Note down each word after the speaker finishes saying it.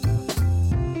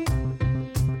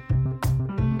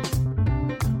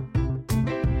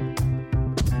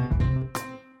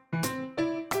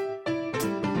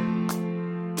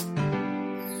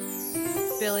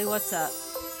Billy, what's up?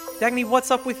 Dagny,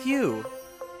 what's up with you?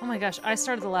 Oh my gosh, I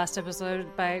started the last episode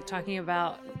by talking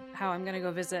about how I'm going to go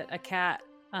visit a cat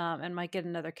and might get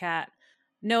another cat.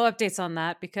 No updates on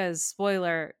that because,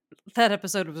 spoiler, that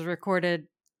episode was recorded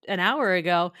an hour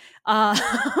ago. 2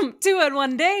 in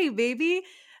 1 day, baby.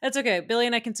 That's okay. Billy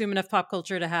and I consume enough pop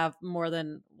culture to have more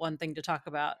than one thing to talk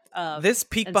about. This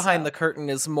peek behind the curtain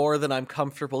is more than I'm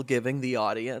comfortable giving the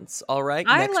audience. All right,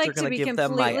 I next like you're to gonna be give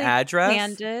them my completely address.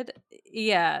 candid.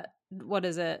 Yeah. What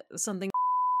is it? Something.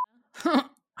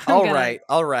 All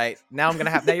right. Now I'm gonna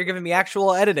have. Now you're giving me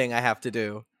actual editing. I have to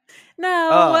do.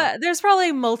 No, there's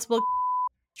probably multiple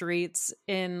streets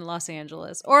in Los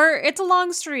Angeles, or it's a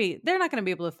long street. They're not going to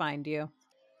be able to find you.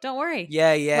 Don't worry.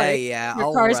 Yeah.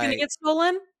 Your car's going to get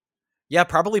stolen. Yeah,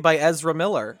 probably by Ezra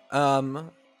Miller.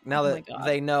 Now that God.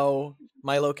 they know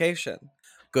my location.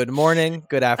 Good morning,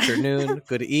 good afternoon,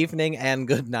 good evening, and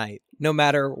good night. No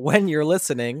matter when you're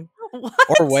listening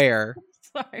or where.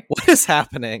 Sorry. What is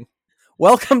happening?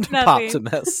 Welcome to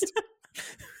Poptimist.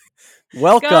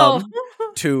 Welcome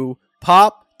to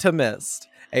Poptimist,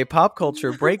 a pop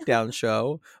culture breakdown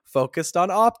show focused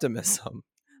on optimism.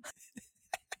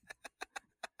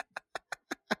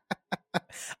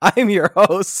 I'm your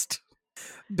host,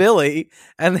 Billy,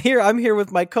 and I'm here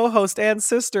with my co-host and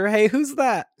sister. Hey, who's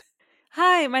that?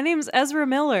 Hi, my name's Ezra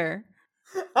Miller.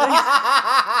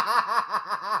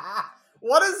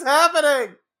 What is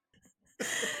happening?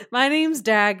 My name's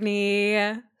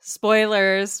Dagny.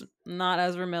 Spoilers, not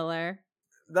Ezra Miller.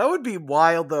 That would be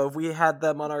wild, though, if we had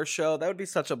them on our show. That would be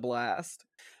such a blast.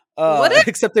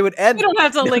 Except they would end. We don't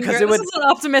have to linger. This is an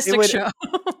optimistic show.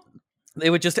 They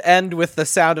would just end with the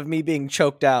sound of me being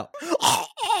choked out.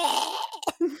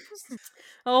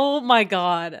 Oh my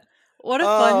god. What a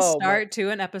fun start to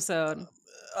an episode.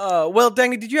 Well,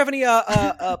 Danny, did you have any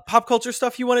pop culture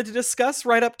stuff you wanted to discuss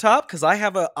right up top? Because I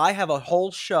have a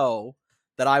whole show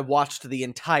that I watched the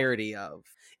entirety of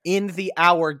in the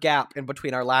hour gap in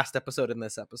between our last episode and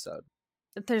this episode.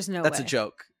 There's no That's way. a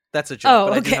joke. That's a joke.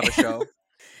 But okay. I do have a show.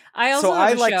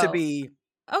 I like to be.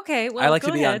 Okay, well, I like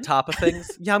to be on top of things.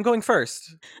 Yeah, I'm going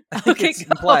first. I think it's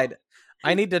implied.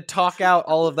 I need to talk out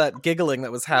all of that giggling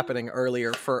that was happening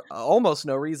earlier for almost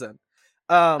no reason.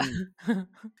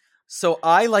 So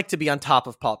I like to be on top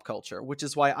of pop culture, which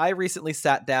is why I recently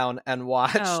sat down and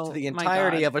watched the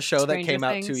entirety of a show that came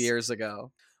out 2 years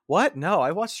ago. What? No,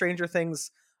 I watched Stranger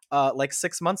Things like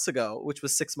 6 months ago, which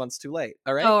was 6 months too late.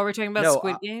 All right. Oh, are we talking about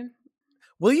Squid Game?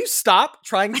 Will you stop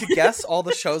trying to guess all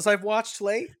the shows I've watched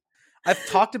late? I've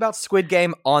talked about Squid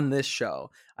Game on this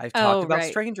show. I've talked about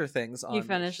Stranger Things on this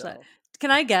show. You finished that. Can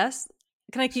I guess?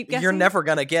 Can I keep guessing? You're never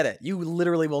going to get it. You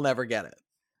literally will never get it.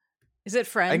 Is it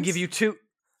Friends? I can give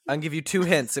you two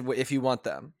hints if you want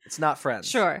them. It's not Friends.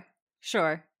 Sure.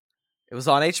 It was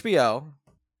on HBO.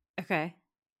 Okay.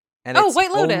 And it's White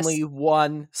Lotus. Only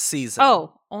one season.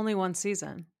 Oh, only one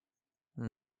season.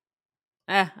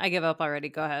 I give up already.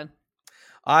 Go ahead.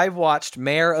 I watched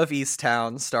Mayor of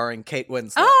Easttown starring Kate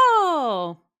Winslet.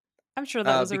 Oh, I'm sure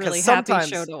that was a really happy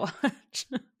show to watch.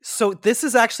 So this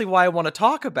is actually why I want to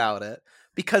talk about it.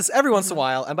 Because every once in a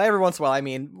while, and by every once in a while, I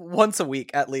mean once a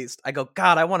week at least, I go,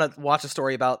 God, I want to watch a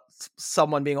story about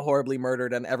someone being horribly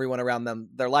murdered and everyone around them,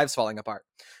 their lives falling apart.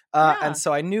 And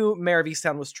so I knew Mayor of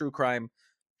Easttown was true crime.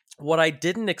 What I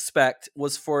didn't expect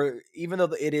was even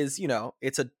though it is,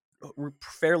 it's a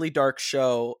fairly dark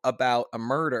show about a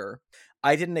murder,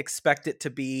 I didn't expect it to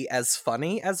be as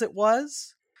funny as it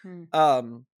was.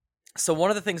 So one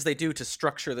of the things they do to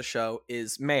structure the show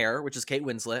is Mayor, which is Kate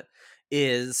Winslet,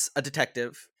 is a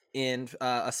detective in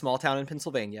a small town in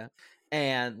Pennsylvania,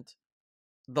 and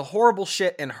the horrible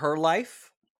shit in her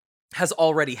life has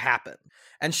already happened,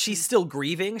 and she's still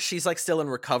grieving. She's like still in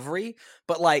recovery,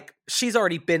 but like she's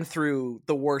already been through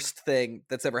the worst thing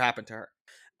that's ever happened to her.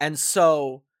 And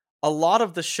so a lot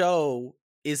of the show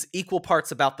is equal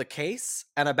parts about the case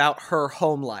and about her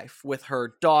home life with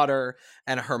her daughter,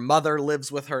 and her mother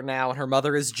lives with her now, and her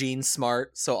mother is Jean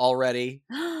Smart. So already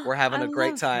we're having a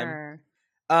great time.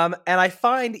 And I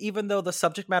find even though the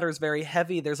subject matter is very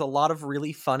heavy, there's a lot of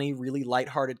really funny, really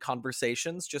lighthearted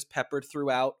conversations just peppered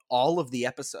throughout all of the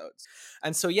episodes.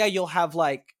 And so, yeah, you'll have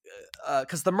like,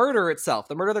 because the murder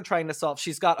they're trying to solve,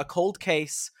 she's got a cold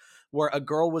case where a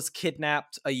girl was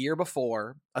kidnapped a year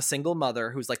before, a single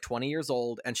mother who's like 20 years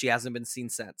old, and she hasn't been seen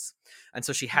since. And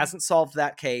so she hasn't solved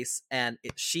that case, and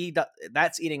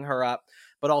that's eating her up.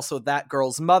 But also that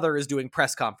girl's mother is doing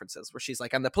press conferences where she's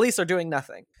like, and the police are doing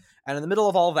nothing. And in the middle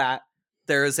of all that,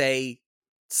 there is a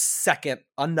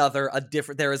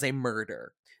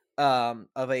murder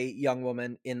of a young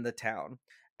woman in the town.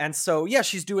 And so, yeah,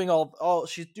 she's doing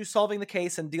she's solving the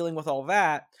case and dealing with all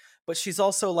that. but she's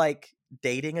also like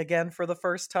dating again for the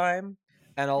first time.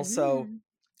 And also Mm.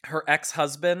 her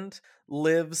ex-husband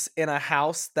lives in a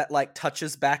house that like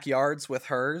touches backyards with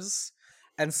hers.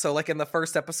 And so like in the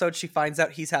first episode she finds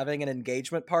out he's having an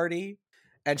engagement party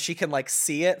and she can like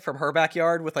see it from her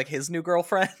backyard with like his new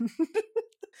girlfriend.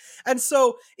 And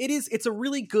so it's a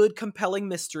really good compelling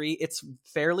mystery. It's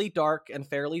fairly dark and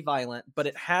fairly violent, but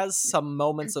it has some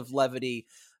moments of levity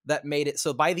that made it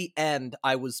so by the end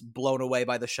I was blown away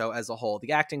by the show as a whole.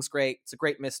 The acting's great. It's a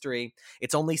great mystery.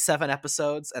 It's only 7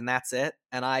 episodes and that's it,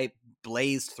 and I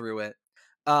blazed through it.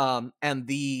 And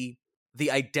the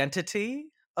identity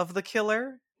of the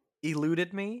killer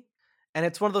eluded me. And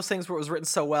it's one of those things where it was written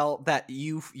so well that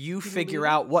you figure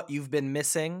out what you've been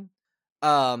missing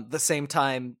the same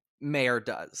time Mayor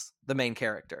does, the main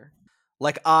character.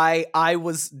 Like I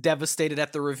was devastated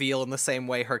at the reveal in the same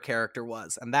way her character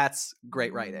was, and that's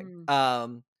great writing. Nice.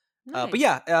 But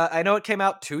yeah, I know it came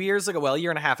out 2 years ago, well, a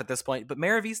year and a half at this point, but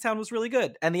Mayor of Easttown was really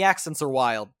good, and the accents are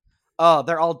wild. Oh,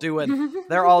 they're all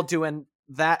doing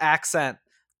that accent,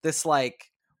 this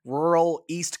like rural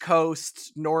East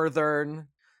Coast, northern,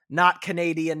 not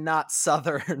Canadian, not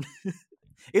Southern.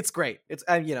 It's great. It's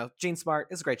Gene Smart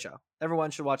is a great show. Everyone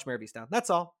should watch Mayor of Easttown.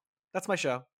 That's all. That's my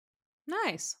show.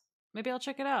 Nice. Maybe I'll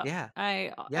check it out. Yeah.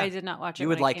 I did not watch it. You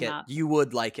would when like it. Came it. Out. You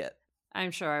would like it.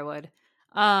 I'm sure I would.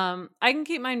 I can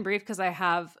keep mine brief because I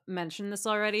have mentioned this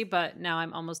already, but now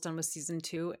I'm almost done with season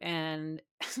 2, and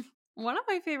one of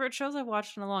my favorite shows I've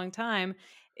watched in a long time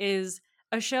is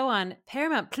a show on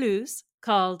Paramount Plus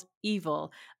called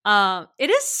Evil. It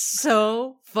is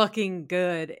so fucking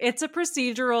good. It's a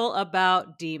procedural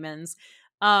about demons.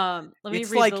 Let me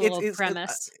read the little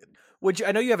premise.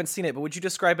 I know you haven't seen it, but would you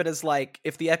describe it as like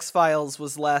if the X-Files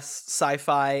was less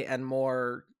sci-fi and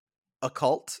more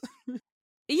occult?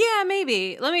 Yeah,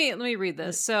 maybe. Let me read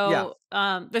this. So,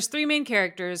 there's 3 main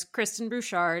characters. Kristen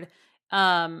Bouchard.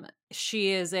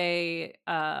 She is a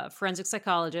forensic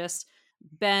psychologist.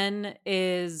 Ben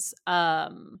is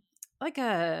like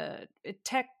a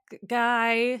tech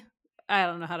guy. I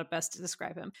don't know how to best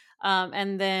describe him.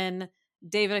 And then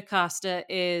David Acosta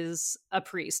is a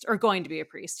priest, or going to be a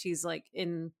priest. He's like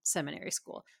in seminary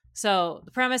school. So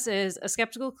the premise is a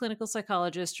skeptical clinical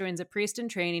psychologist joins a priest in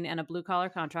training and a blue-collar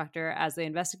contractor as they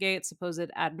investigate supposed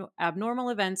abnormal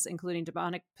events, including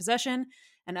demonic possession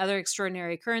and other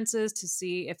extraordinary occurrences, to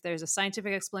see if there's a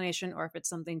scientific explanation or if it's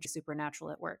something supernatural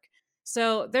at work.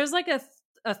 So there's like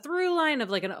a through line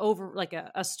of like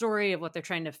a story of what they're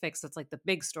trying to fix. That's like the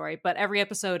big story, but every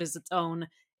episode is its own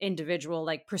individual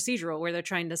like procedural where they're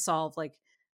trying to solve like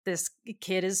this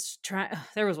kid is trying.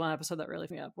 There was one episode that really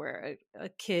me up where a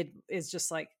kid is just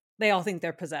like they all think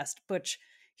they're possessed, but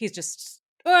he's just.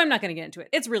 Oh, I'm not going to get into it.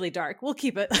 It's really dark. We'll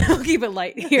keep it. We'll keep it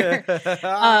light here.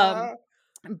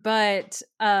 But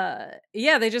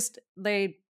yeah,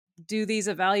 they do these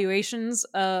evaluations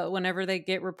whenever they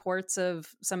get reports of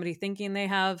somebody thinking they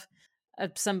have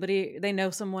they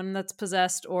know someone that's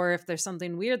possessed, or if there's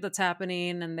something weird that's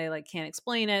happening and they like can't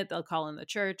explain it, they'll call in the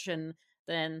church, and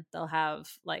then they'll have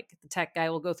like the tech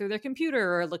guy will go through their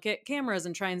computer or look at cameras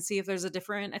and try and see if there's a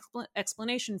different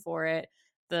explanation for it.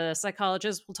 The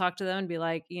psychologist will talk to them and be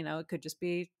like, it could just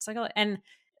be psychology. And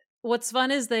what's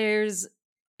fun is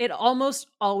it almost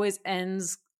always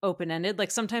ends open-ended.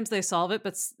 Like sometimes they solve it,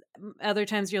 but other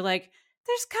times you're like,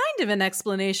 there's kind of an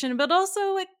explanation, but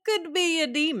also it could be a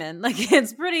demon. Like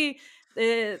it's pretty,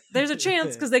 there's a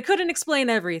chance because they couldn't explain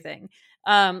everything,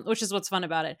 which is what's fun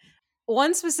about it.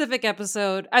 One specific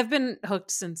episode, I've been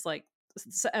hooked since like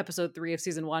episode 3 of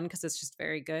season 1 because it's just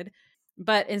very good.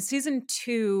 But in season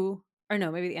 2, or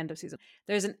no, maybe the end of season,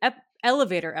 there's an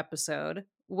elevator episode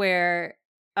where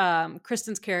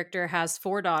Kristen's character has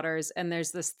 4 daughters, and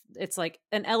there's this, it's like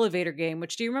an elevator game,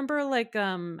 which do you remember like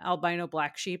Albino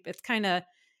Black Sheep? It's kind of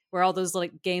where all those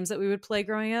like games that we would play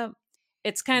growing up.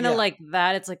 It's kind of like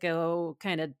that. It's like a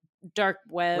kind of dark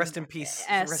web. Rest in peace,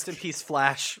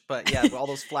 Flash. But yeah, all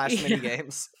those Flash mini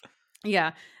games.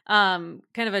 Yeah. Kind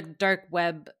of a dark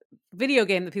web video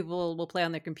game that people will play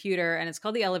on their computer, and it's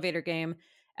called the Elevator Game.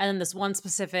 And then this one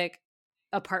specific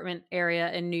apartment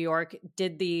area in New York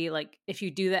did the like if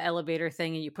you do the elevator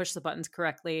thing and you push the buttons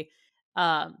correctly,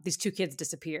 these 2 kids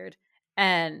disappeared,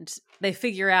 and they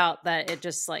figure out that it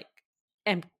just like,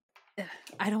 and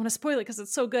I don't want to spoil it because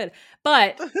it's so good,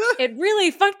 but it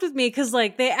really fucked with me because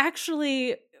like they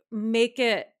actually make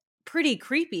it pretty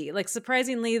creepy. Like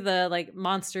surprisingly, the like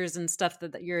monsters and stuff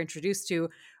that you're introduced to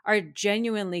are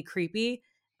genuinely creepy.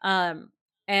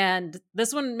 And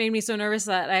this one made me so nervous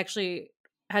that I actually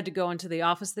had to go into the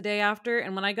office the day after.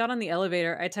 And when I got on the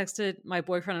elevator, I texted my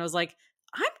boyfriend and I was like,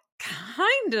 I'm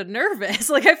kind of nervous.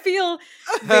 Like, I feel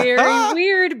very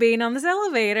weird being on this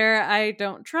elevator. I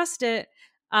don't trust it.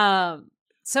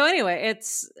 So anyway,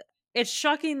 it's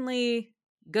shockingly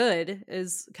good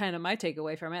is kind of my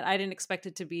takeaway from it. I didn't expect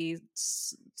it to be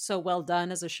so well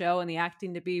done as a show, and the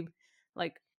acting to be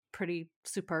like pretty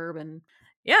superb. And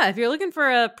yeah, if you're looking for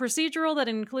a procedural that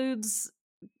includes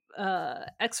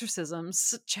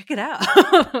exorcisms, check it out.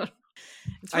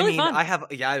 It's really fun.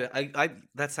 I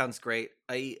that sounds great.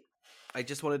 I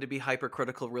just wanted to be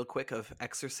hypercritical real quick of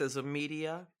exorcism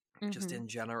media, just in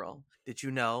general. Did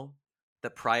you know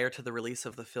that prior to the release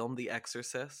of the film The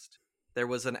Exorcist, there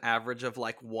was an average of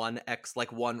like one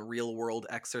real world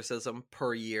exorcism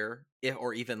per year,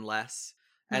 or even less?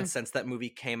 And since that movie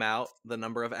came out, the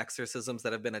number of exorcisms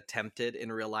that have been attempted in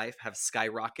real life have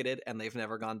skyrocketed, and they've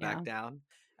never gone back down.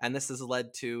 And this has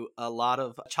led to a lot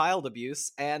of child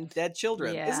abuse and dead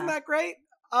children. Yeah. Isn't that great?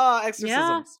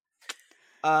 Exorcisms.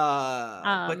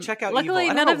 But check out luckily,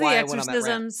 Evil. none of the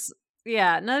exorcisms.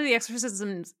 Yeah, none of the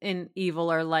exorcisms in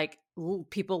Evil are like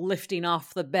people lifting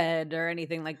off the bed or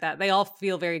anything like that. They all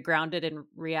feel very grounded in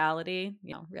reality.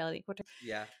 Reality.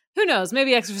 Yeah. Who knows?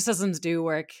 Maybe exorcisms do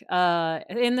work.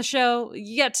 In the show,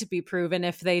 yet to be proven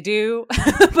if they do.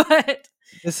 But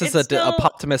this is a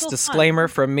optimist disclaimer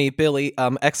from me, Billy.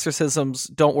 Exorcisms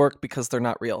don't work because they're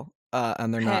not real,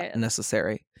 and they're not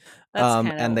necessary.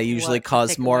 And they usually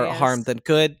cause more harm than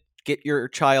good. Get your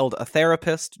child a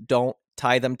therapist. Don't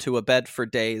tie them to a bed for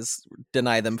days.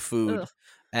 Deny them food. Ugh.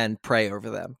 And pray over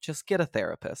them. Just get a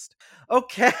therapist.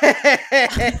 Okay.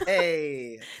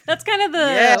 That's kind of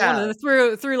one of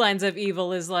the through lines of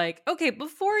Evil is like, okay,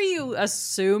 before you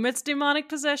assume it's demonic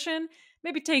possession,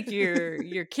 maybe take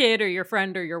your kid or your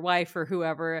friend or your wife or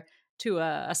whoever to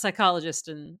a psychologist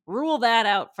and rule that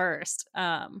out first,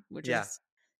 which is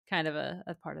kind of a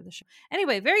part of the show.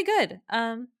 Anyway, very good.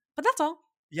 But that's all.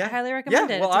 Yeah, I highly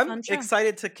recommend it. Well, I'm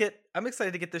excited to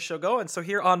get this show going. So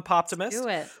here on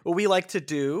Poptimist, what we like to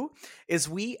do is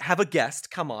we have a guest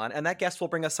come on, and that guest will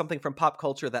bring us something from pop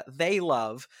culture that they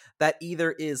love that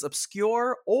either is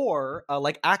obscure or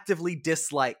like actively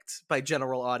disliked by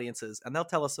general audiences, and they'll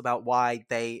tell us about why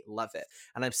they love it.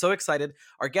 And I'm so excited.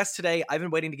 Our guest today, I've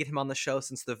been waiting to get him on the show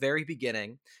since the very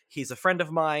beginning. He's a friend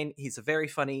of mine. He's a very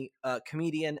funny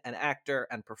comedian and actor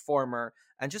and performer.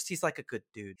 And he's like a good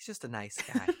dude. He's just a nice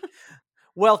guy.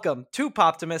 Welcome to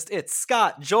Poptimist. It's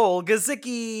Scott Joel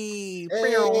Gazicki.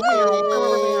 Hey,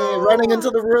 running into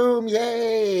the room.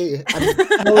 Yay.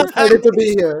 I'm so excited to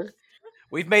be here.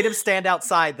 We've made him stand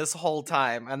outside this whole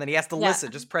time, and then he has to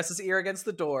listen. Just press his ear against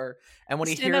the door, and when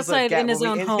he hears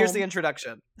here's the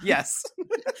introduction. Yes,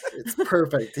 it's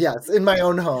perfect. Yes, in my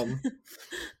own home.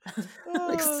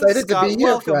 Excited Scott, to be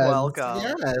here, welcome.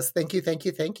 Yes, thank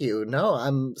you. No,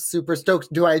 I'm super stoked.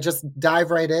 Do I just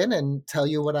dive right in and tell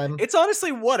you what I'm? It's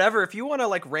honestly whatever. If you want to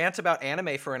like rant about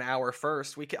anime for an hour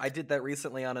first, I did that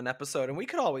recently on an episode, and we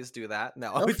could always do that.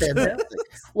 No, fantastic.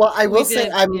 Well, I will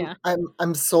say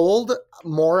I'm sold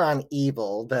more on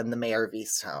Evil than the Mayor of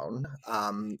Easttown.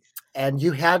 And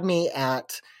you had me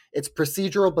at it's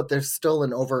procedural, but there's still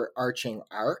an overarching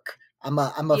arc. I'm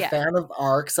a fan of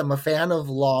arcs. I'm a fan of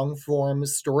long form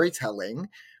storytelling,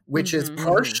 which is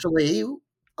partially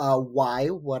why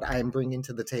what I'm bringing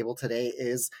to the table today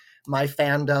is my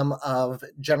fandom of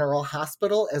General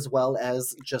Hospital, as well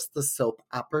as just the soap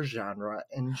opera genre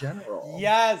in general.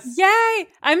 Yes. Yay.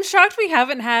 I'm shocked we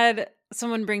haven't had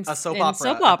someone bring a soap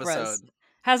operas. Episode.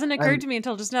 Hasn't occurred to me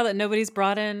until just now that nobody's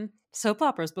brought in soap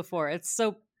operas before. It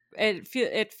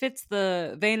fits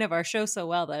the vein of our show so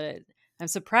well that I'm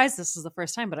surprised this is the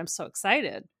first time, but I'm so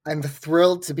excited. I'm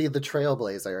thrilled to be the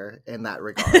trailblazer in that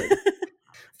regard.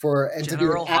 To be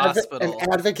an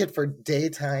advocate for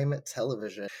daytime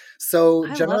television. So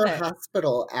General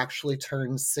Hospital actually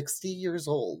turned 60 years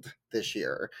old this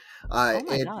year. Oh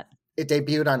my God. It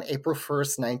debuted on April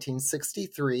 1st,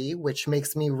 1963, which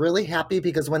makes me really happy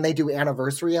because when they do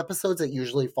anniversary episodes, it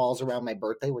usually falls around my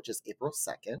birthday, which is April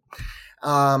 2nd.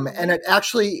 And it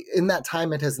actually, in that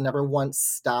time, it has never once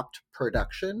stopped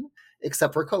production,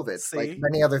 except for COVID, like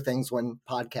many other things when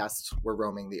podcasts were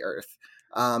roaming the earth.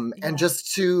 And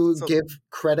just to give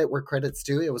credit where credit's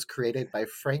due, it was created by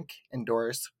Frank and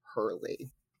Doris Hurley.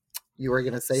 You were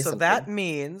going to say something. So that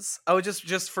means,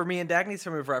 just for me and Dagny's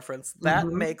frame of reference, that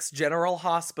makes General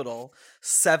Hospital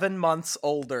 7 months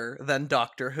older than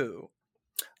Doctor Who.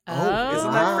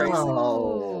 Isn't that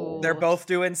crazy? They're both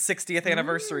doing 60th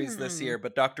anniversaries this year,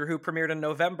 but Doctor Who premiered in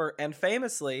November, and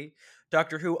famously,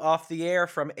 Doctor Who off the air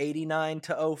from 89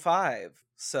 to 05.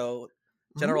 So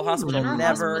General Hospital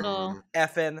never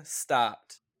effing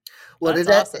stopped. Well,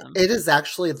 That's awesome. It is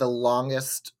actually the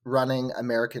longest running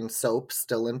American soap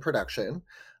still in production.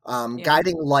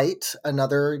 Guiding Light,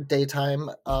 another daytime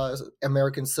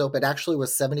American soap, it actually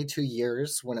was 72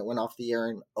 years when it went off the air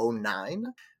in 2009.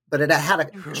 But it had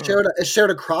it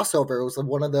shared a crossover. It was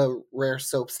one of the rare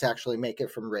soaps to actually make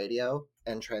it from radio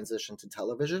and transition to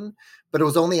television. But it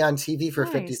was only on TV for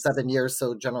 57 years,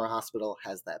 so General Hospital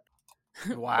has that.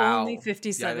 Wow. Only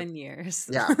 57 years.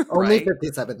 Yeah, only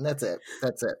 57. That's it.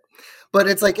 But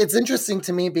it's like, it's interesting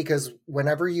to me because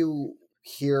whenever you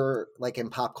hear, like, in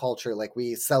pop culture, like,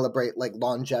 we celebrate like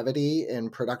longevity in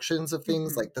productions of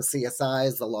things like the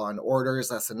CSIs, the Law and Orders,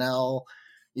 SNL,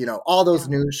 all those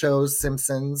news shows,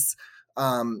 Simpsons.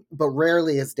 But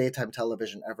rarely is daytime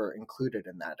television ever included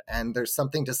in that. And there's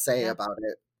something to say about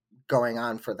it going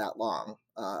on for that long,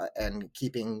 and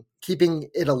keeping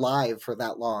it alive for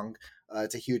that long.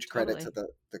 It's a huge credit to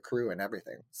the crew and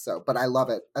everything. So, but I love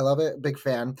it. Big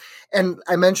fan. And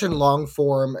I mentioned long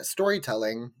form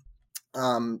storytelling,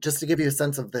 just to give you a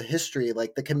sense of the history,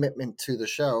 like the commitment to the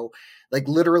show. Like,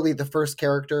 literally the first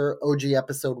character, OG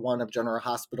episode 1 of General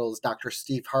Hospital, is Dr.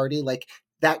 Steve Hardy. Like,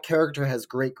 that character has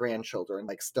great grandchildren,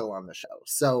 like, still on the show.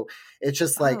 So it's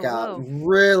just like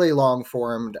really long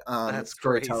formed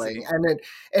storytelling. Crazy.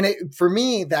 And it for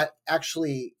me, that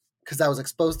actually, because I was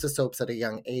exposed to soaps at a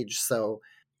young age, so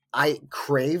I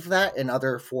crave that in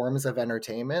other forms of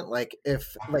entertainment. Like,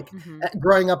 if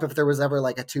growing up, if there was ever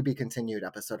like a to be continued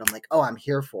episode, I'm like, oh, I'm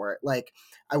here for it. Like,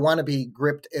 I want to be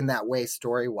gripped in that way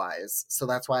story wise. So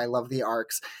that's why I love the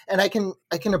arcs. And I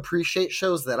can appreciate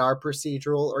shows that are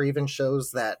procedural, or even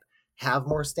shows that have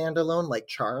more standalone, like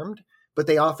Charmed, but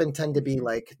they often tend to be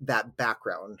like that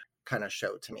background kind of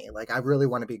show to me. Like, I really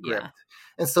want to be gripped.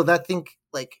 And so that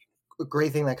like a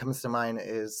great thing that comes to mind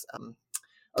is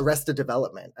Arrested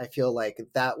Development. I feel like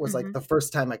that was like the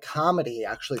first time a comedy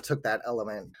actually took that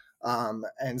element.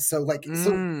 And so like,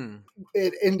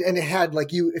 it had like,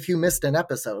 if you missed an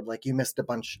episode, like, you missed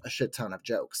a shit ton of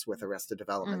jokes with Arrested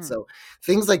Development. So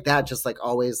things like that, just like,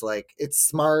 always, like, it's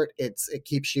smart. It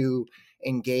keeps you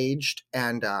engaged.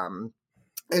 And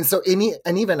so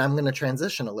even I'm going to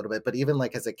transition a little bit, but even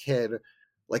like as a kid,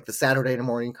 like the Saturday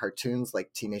morning cartoons,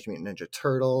 like Teenage Mutant Ninja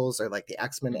Turtles, or like the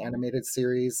X-Men animated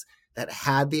series that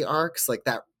had the arcs, like,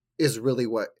 that is really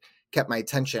what kept my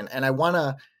attention. And I want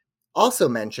to also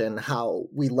mention how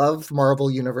we love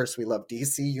Marvel Universe, we love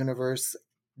DC Universe,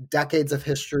 decades of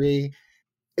history.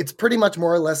 It's pretty much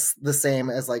more or less the same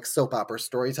as like soap opera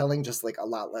storytelling, just like a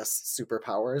lot less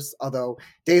superpowers. Although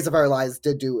Days of Our Lives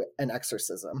did do an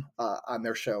exorcism on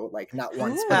their show, like not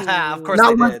once, but of course,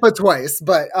 not once but twice.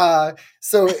 But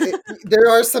so there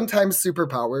are sometimes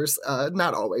superpowers,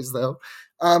 not always though.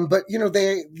 But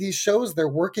these shows, they're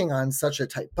working on such a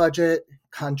tight budget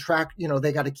contract.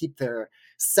 They got to keep their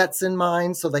sets in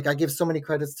mind. So like, I give so much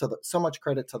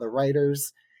credit to the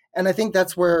writers. And I think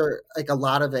that's where like a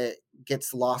lot of it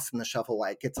gets lost in the shuffle.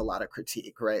 Like, gets a lot of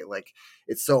critique, right? Like,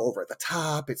 it's so over the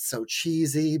top, it's so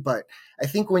cheesy. But I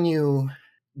think when you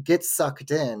get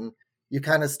sucked in, you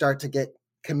kind of start to get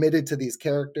committed to these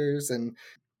characters. And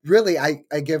really, I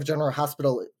give General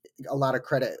Hospital a lot of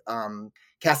credit.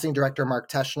 Casting director Mark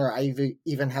Teschner, I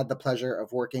even had the pleasure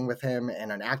of working with him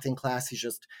in an acting class. He's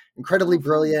just incredibly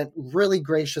brilliant, really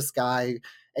gracious guy,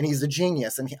 and he's a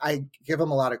genius. And I give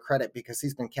him a lot of credit because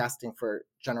he's been casting for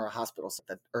General Hospital since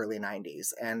the early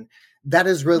 90s. And that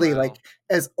is really like,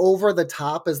 as over the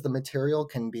top as the material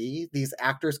can be, these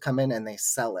actors come in and they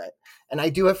sell it. And I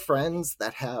do have friends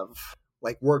that have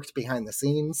like worked behind the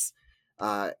scenes,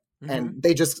 and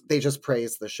they just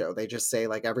praise the show. They just say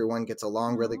like, everyone gets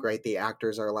along really great. The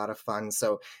actors are a lot of fun.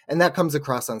 So, and that comes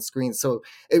across on screen. So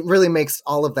it really makes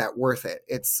all of that worth it.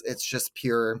 It's just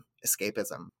pure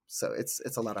escapism. So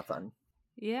it's a lot of fun.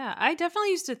 Yeah, I definitely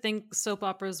used to think soap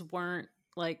operas weren't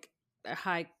like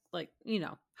high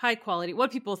quality.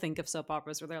 What people think of soap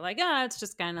operas, where they're like, it's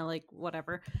just kind of like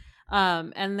whatever.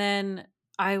 And then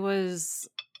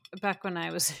back when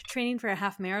I was training for a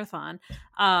half marathon,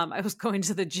 I was going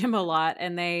to the gym a lot,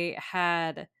 and they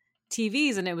had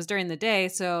TVs, and it was during the day.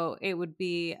 So it would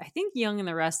be, I think, Young and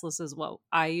the Restless is what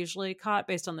I usually caught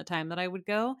based on the time that I would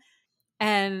go.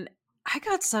 And I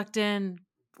got sucked in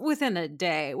within a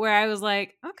day, where I was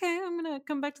like, okay, I'm going to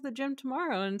come back to the gym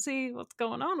tomorrow and see what's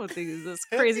going on with this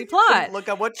crazy plot. Look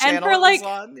at what channel it was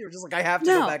on. You're just like, I have to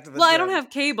go back to the gym. I don't have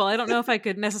cable. I don't know if I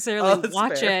could necessarily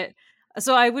watch it.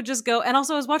 So I would just go, and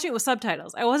also I was watching it with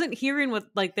subtitles. I wasn't hearing what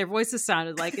like their voices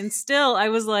sounded like. And still I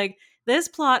was like, this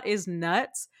plot is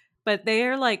nuts, but they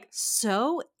are like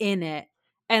so in it.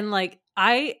 And like,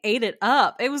 I ate it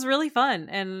up. It was really fun.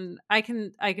 And I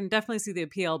can definitely see the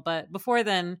appeal. But before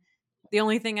then, the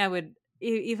only thing I would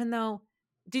even though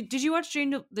did you watch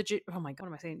Jane the oh my god, what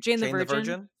am I saying? Jane the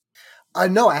Virgin?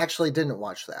 No, I actually didn't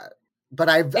watch that. But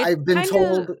I've been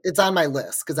told it's on my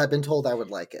list because I've been told I would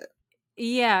like it.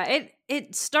 Yeah,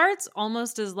 it starts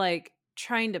almost as like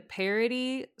trying to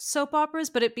parody soap operas,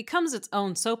 but it becomes its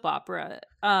own soap opera,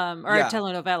 or a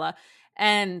telenovela.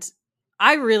 And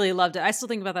I really loved it. I still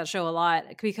think about that show a lot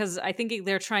because I think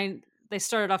they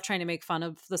started off trying to make fun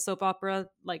of the soap opera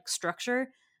like structure.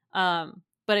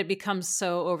 But it becomes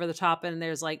so over the top, and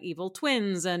there's like evil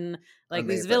twins and like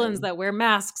these villains that wear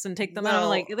masks and take them out.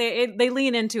 Like they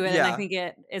lean into it, and I think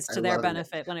it's to their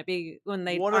benefit when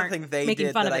they aren't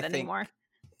making fun of it anymore.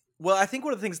 Well, I think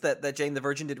one of the things that Jane the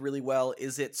Virgin did really well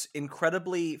is it's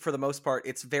incredibly, for the most part,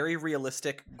 it's very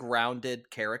realistic, grounded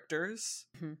characters,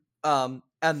 and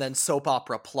then soap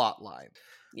opera plot line.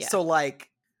 Yeah. So like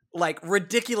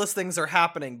ridiculous things are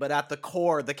happening, but at the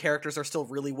core, the characters are still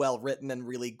really well written and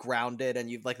really grounded,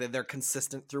 and you've like they're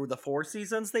consistent through the 4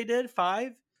 seasons they did,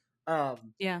 5.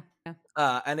 Yeah.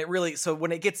 And it really, so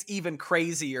when it gets even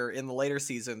crazier in the later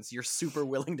seasons, you're super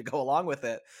willing to go along with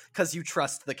it because you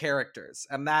trust the characters,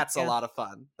 and that's a lot of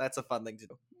fun. That's a fun thing to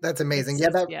do. That's amazing.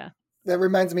 That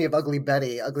reminds me of Ugly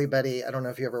Betty. Ugly Betty, I don't know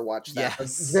if you ever watched that.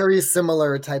 Yes. Very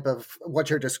similar type of what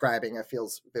you're describing. It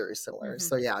feels very similar.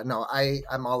 So yeah, no,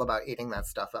 I'm all about eating that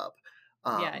stuff up.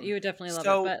 Yeah, you would definitely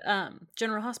love it. But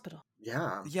General Hospital.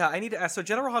 Yeah, I need to ask. So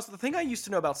General Hospital, the thing I used to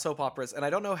know about soap operas, and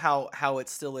I don't know how it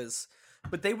still is,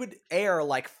 but they would air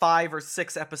like 5 or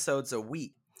 6 episodes a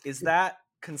week. Is that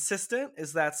consistent?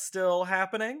 Is that still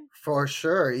happening? For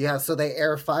sure. Yeah. So they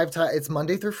air 5 times. It's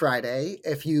Monday through Friday.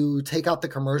 If you take out the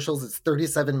commercials, it's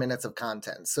 37 minutes of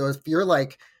content. So if you're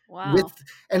like, wow.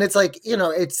 And it's like,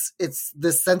 it's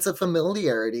this sense of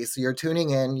familiarity. So you're tuning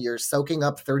in, you're soaking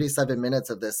up 37 minutes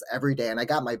of this every day. And I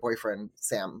got my boyfriend,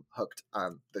 Sam, hooked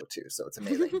on the 2. So it's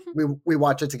amazing. we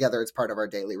watch it together. It's part of our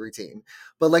daily routine.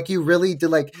 But like, you really do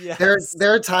like,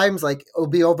 there are times like it'll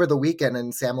be over the weekend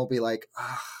and Sam will be like,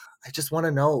 I just want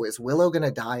to know, is Willow going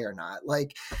to die or not?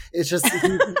 Like, it's just,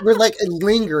 we're like, it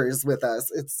lingers with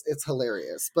us. It's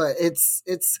hilarious, but it's,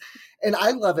 and I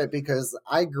love it because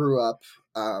I grew up,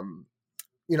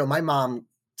 my mom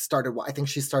I think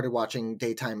she started watching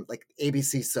daytime, like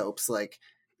ABC soaps, like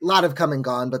a lot of come and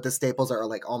gone, but the staples are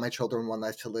like All My Children, One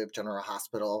Life to Live, General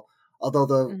Hospital. Although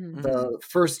the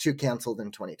first 2 canceled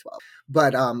in 2012,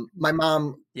 but my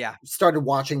mom started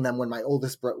watching them when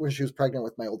when she was pregnant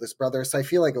with my oldest brother. So I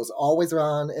feel like it was always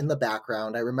on in the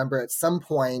background. I remember at some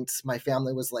point my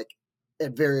family was like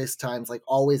at various times like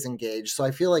always engaged. So I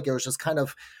feel like it was just kind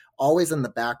of always in the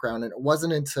background, and it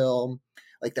wasn't until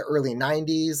like the early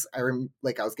 90s I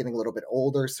was getting a little bit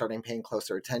older, starting paying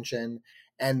closer attention.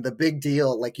 And the big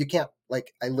deal, like you can't,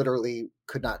 like I literally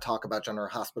could not talk about General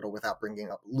Hospital without bringing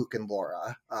up Luke and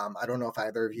Laura. I don't know if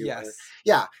either of you. Yes.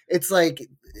 It's like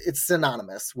it's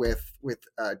synonymous with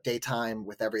daytime,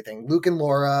 with everything. Luke and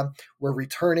Laura were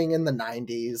returning in the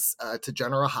 90s to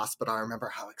General Hospital. I remember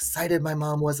how excited my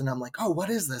mom was, and I'm like, oh, what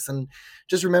is this? And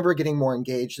just remember getting more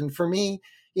engaged. And for me,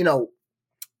 I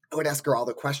would ask her all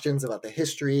the questions about the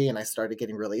history, and I started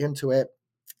getting really into it.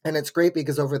 And it's great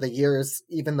because over the years,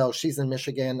 even though she's in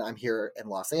Michigan, I'm here in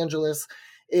Los Angeles,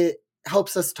 it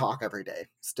helps us talk every day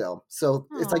still. So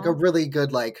It's like a really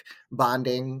good like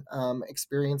bonding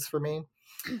experience for me.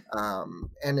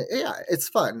 And it's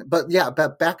fun. But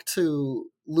back to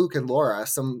Luke and Laura,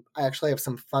 I actually have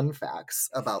some fun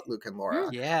facts about Luke and Laura.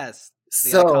 Yes.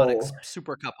 The iconic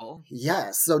super couple.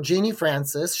 Yes. So Jeannie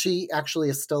Francis, she actually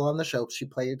is still on the show. She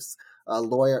plays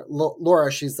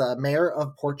Laura. She's mayor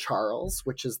of Port Charles,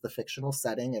 which is the fictional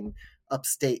setting in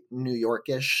upstate New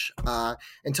Yorkish.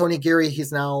 And Tony Geary, he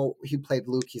played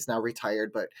Luke. He's now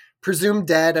retired, but presumed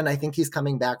dead. And I think he's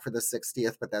coming back for the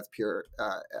 60th, but that's pure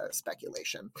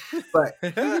speculation. But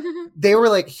they were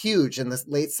like huge in the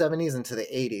late 70s into the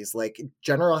 80s. Like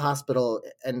General Hospital,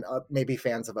 and maybe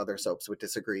fans of other soaps would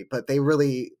disagree, but they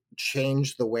really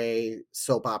changed the way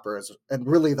soap operas and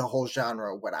really the whole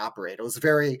genre would operate. It was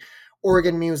very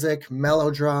organ music,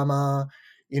 melodrama,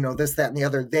 this, that, and the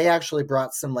other. They actually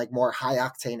brought some like more high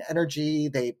octane energy.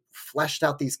 They fleshed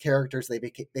out these characters. They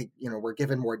were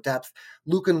given more depth.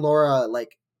 Luke and Laura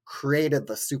like created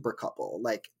the super couple,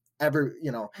 like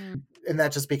and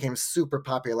that just became super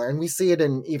popular. And we see it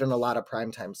in even a lot of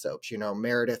primetime soaps,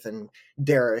 Meredith and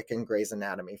Derek in Grey's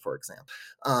Anatomy, for example.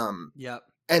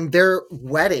 And their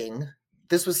wedding,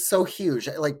 this was so huge.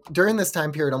 Like during this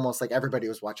time period, almost like everybody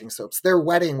was watching soaps. Their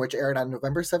wedding, which aired on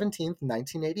November 17th,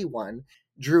 1981,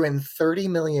 drew in 30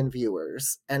 million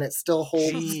viewers, and it still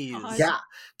holds Jeez.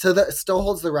 still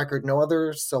holds the record. No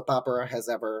other soap opera has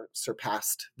ever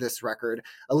surpassed this record.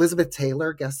 Elizabeth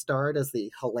Taylor guest starred as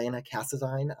the Helena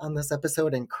Cassadine on this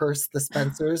episode and Curse the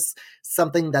Spencers,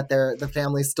 something that the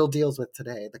family still deals with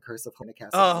today, the curse of Helena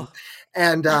Cassadine.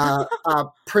 And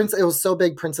it was so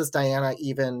big, Princess Diana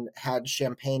even had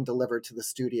champagne delivered to the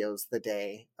studios the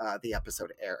day the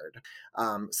episode aired.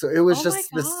 So it was just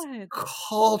this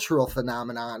cultural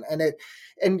phenomenon.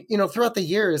 And you know, throughout the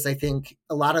years, I think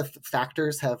a lot of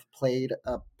factors have played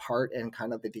a part in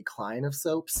kind of the decline of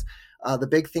soaps. The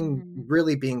big thing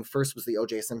really being first was the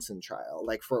O.J. Simpson trial.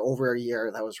 Like for over a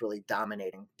year, that was really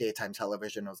dominating daytime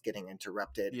television. It was getting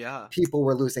interrupted. Yeah. People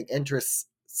were losing interest.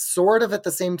 Sort of at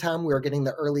the same time, we were getting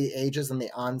the early ages and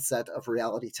the onset of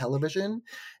reality television.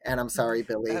 And I'm sorry,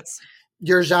 Billy,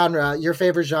 your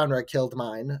favorite genre killed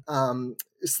mine.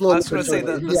 Slowly, I was going to say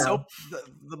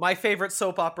my favorite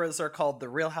soap operas are called The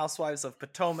Real Housewives of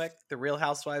Potomac, The Real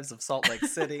Housewives of Salt Lake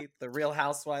City, The Real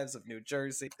Housewives of New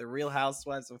Jersey, The Real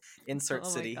Housewives of Insert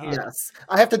City here. Yes,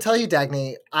 I have to tell you,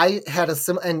 Dagny, I had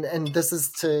and this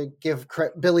is to give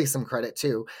Billy some credit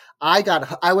too. I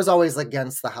was always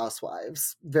against the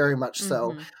Housewives, very much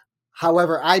so.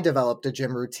 However, I developed a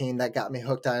gym routine that got me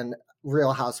hooked on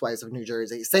Real Housewives of New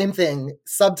Jersey. Same thing,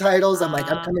 subtitles. I'm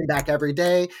coming back every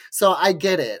day. So I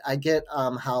get it. I get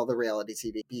how the reality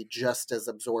TV be just as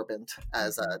absorbent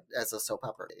as a soap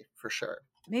opera, for sure.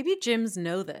 Maybe gyms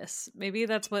know this. Maybe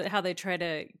that's how they try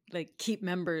to like keep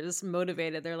members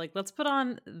motivated. They're like, let's put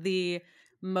on the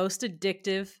most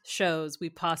addictive shows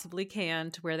we possibly can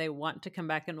to where they want to come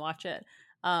back and watch it.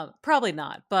 Probably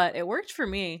not, but it worked for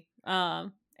me.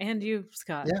 And you,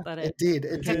 Scott. Yeah, it did.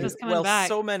 Back.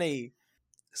 So many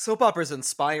soap operas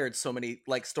inspired so many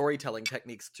like storytelling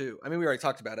techniques too. I mean, we already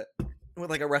talked about it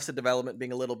with like Arrested Development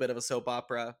being a little bit of a soap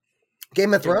opera.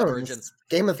 Game of Thrones.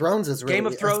 Game of Thrones is really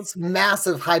a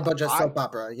massive high budget soap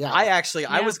opera. Yeah.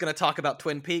 I was going to talk about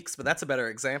Twin Peaks, but that's a better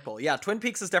example. Yeah, Twin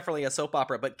Peaks is definitely a soap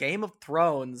opera, but Game of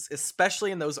Thrones,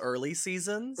 especially in those early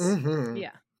seasons.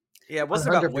 Yeah, it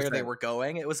wasn't 100%. About where they were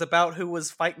going. It was about who was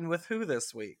fighting with who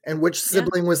this week. And which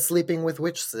sibling was sleeping with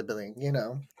which sibling, you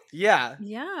know. Yeah.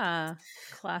 Yeah.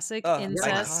 Classic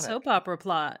incest soap opera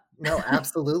plot. No,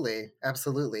 absolutely.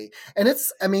 Absolutely. And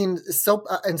soap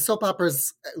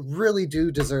operas really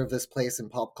do deserve this place in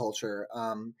pop culture.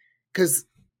 Because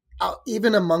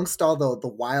even amongst all the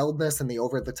wildness and the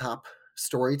over-the-top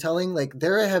storytelling, like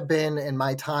there have been in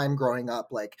my time growing up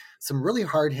like some really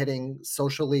hard-hitting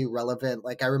socially relevant,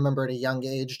 like I remember at a young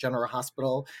age General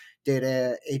Hospital did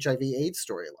a HIV/AIDS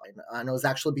storyline, and it was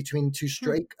actually between two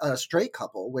straight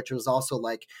couple, which was also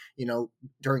like, you know,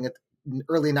 during the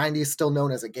early 90s still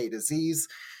known as a gay disease.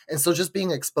 And so just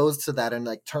being exposed to that and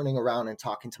like turning around and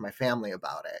talking to my family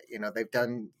about it, you know, they've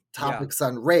done topics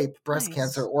on rape, breast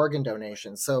cancer, organ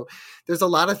donation. So there's a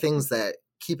lot of things that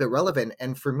keep it relevant.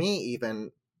 And for me,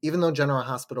 even though General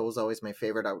Hospital was always my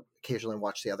favorite, I would occasionally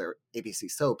watch the other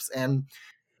ABC soaps. And,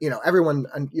 you know,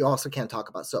 you also can't talk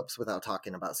about soaps without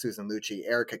talking about Susan Lucci,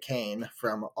 Erica Kane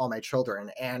from All My Children.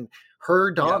 And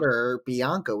her daughter,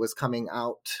 Bianca, was coming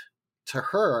out to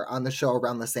her on the show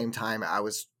around the same time I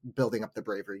was building up the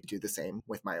bravery to do the same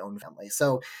with my own family.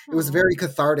 So it was very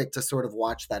cathartic to sort of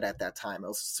watch that at that time. It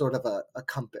was sort of a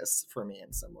compass for me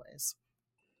in some ways.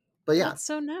 But yeah. That's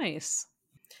so nice.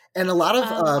 And a lot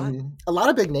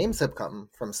of big names have come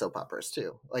from soap operas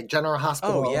too. Like General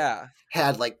Hospital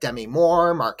had like Demi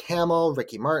Moore, Mark Hamill,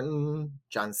 Ricky Martin,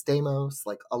 John Stamos.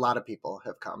 Like a lot of people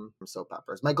have come from soap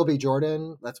operas. Michael B.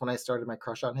 Jordan, that's when I started my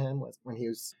crush on him, was when he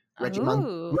was Reggie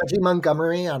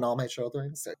Montgomery on All My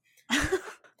Children. So.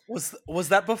 Was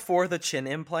that before the chin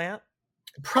implant?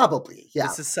 Probably, yeah.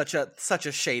 This is such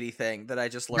a shady thing that I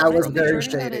just learned. That was very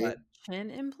shady.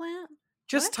 Chin implant?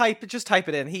 Just type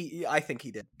it in. I think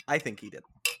he did.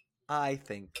 Oh,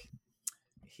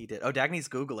 Dagny's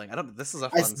Googling. This is a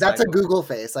fun that's a Google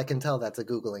face. I can tell that's a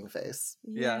Googling face.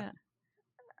 Yeah.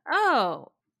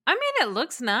 Oh, I mean, it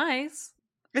looks nice.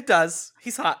 It does.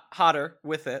 He's hotter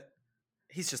with it.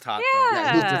 He's just hot.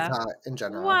 Yeah, he's just hot in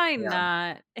general. Why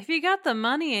not? If you got the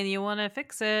money and you want to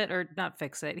fix it, or not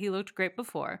fix it, he looked great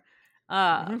before.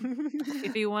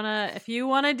 If you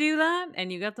wanna do that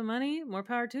and you got the money, more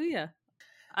power to you.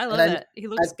 I love it. He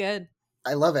looks good.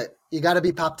 I love it. You got to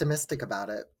be optimistic about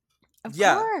it. Of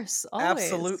course, always.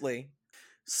 Absolutely.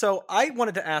 So I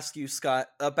wanted to ask you, Scott,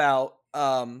 about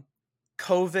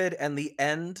COVID and the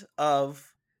end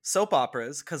of soap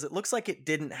operas, because it looks like it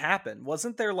didn't happen.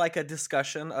 Wasn't there like a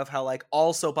discussion of how like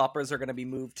all soap operas are going to be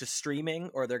moved to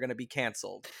streaming or they're going to be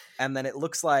canceled? And then it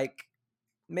looks like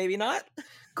maybe not.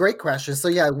 Great question. So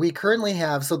yeah, we currently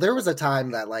have, so there was a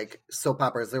time that like soap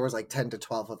operas, there was like 10 to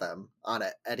 12 of them on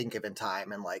it at any given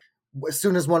time. And like as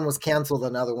soon as one was canceled,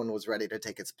 another one was ready to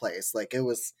take its place. Like it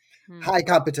was high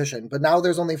competition, but now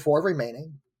there's only 4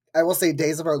 remaining. I will say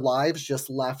Days of Our Lives just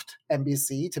left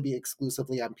NBC to be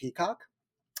exclusively on Peacock.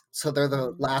 So they're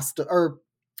the last or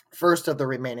first of the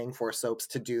remaining 4 soaps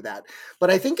to do that. But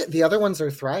I think the other ones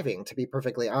are thriving, to be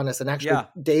perfectly honest. And actually,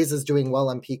 Days is doing well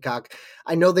on Peacock.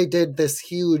 I know they did this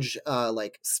huge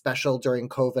like special during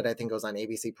COVID. I think it was on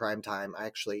ABC Primetime. I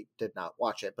actually did not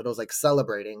watch it, but it was like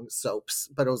celebrating soaps.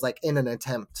 But it was like in an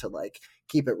attempt to like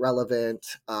keep it relevant.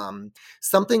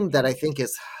 Something that I think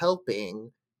is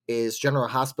helping is General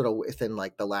Hospital within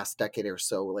like the last decade or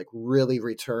so, like really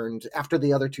returned after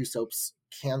the other 2 soaps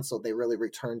canceled. They really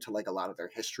returned to like a lot of their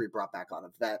history, brought back a lot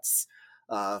of vets.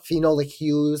 Finola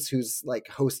Hughes, who's like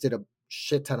hosted a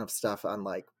shit ton of stuff on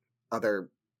like other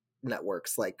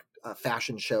networks, like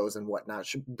fashion shows and whatnot.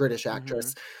 British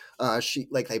actress. She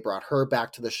like they brought her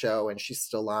back to the show, and she's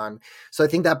still on. So I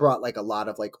think that brought like a lot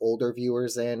of like older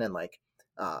viewers in, and like,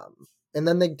 and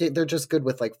then they're just good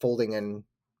with like folding in,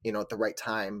 you know, at the right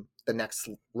time, the next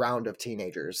round of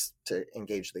teenagers to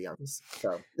engage the youngs.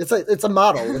 So it's a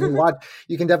model. When you watch,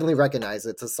 you can definitely recognize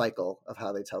it's a cycle of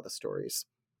how they tell the stories.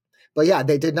 But yeah,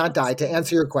 they did not die. To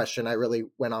answer your question, I really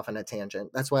went off on a tangent.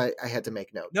 That's why I had to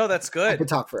make note. No, that's good. I could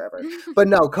talk forever. But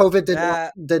no, COVID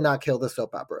did not kill the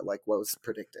soap opera like what was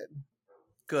predicted.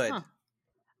 Good.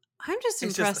 I'm just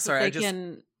impressed that they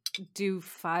can do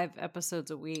 5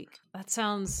 episodes a week. That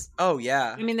sounds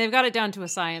I mean, they've got it down to a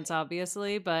science,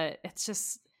 obviously, but it's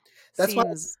just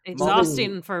seems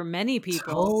exhausting for many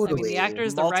people. Totally. I mean, the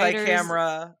actors, the writers,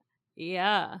 multi-camera.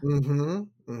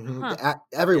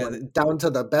 Everyone, down to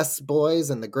the best boys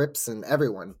and the grips and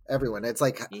everyone. It's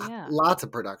like lots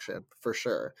of production for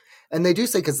sure. And they do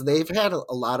say, because they've had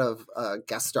a lot of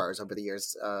guest stars over the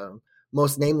years,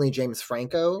 most namely James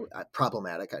Franco.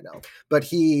 Problematic, I know, but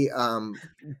he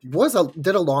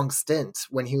did a long stint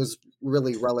when he was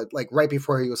really like right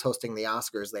before he was hosting the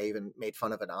Oscars. They even made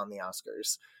fun of it on the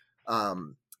Oscars.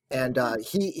 And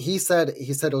he said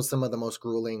it was some of the most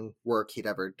grueling work he'd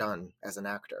ever done as an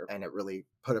actor, and it really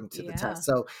put him to the test.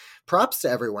 So props to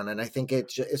everyone. And I think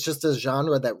it's just a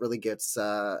genre that really gets,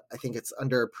 I think it's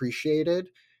underappreciated,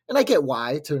 and I get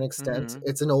why to an extent.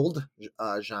 It's an old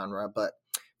genre, but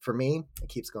for me, it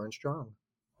keeps going strong.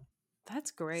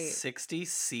 That's great. 60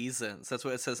 seasons. That's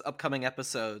what it says. Upcoming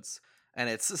episodes. And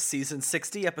it's season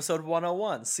 60, episode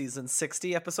 101. Season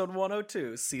 60, episode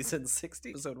 102. Season 60,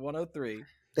 episode 103.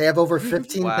 They have over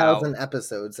 15,000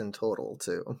 episodes in total,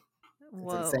 too.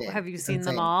 Whoa. Have you seen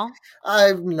them all?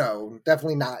 No,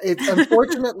 definitely not. It's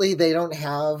unfortunately, they don't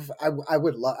have, I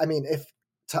would love, I mean,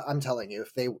 I'm telling you,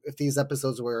 if these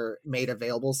episodes were made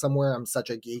available somewhere, I'm such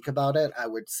a geek about it, I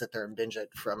would sit there and binge it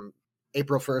from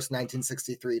April 1st,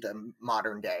 1963 to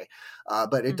modern day.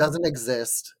 But it doesn't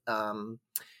exist.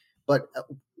 But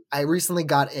I recently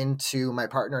got into, my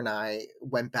partner and I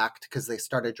went back because they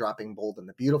started dropping Bold and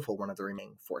the Beautiful, one of the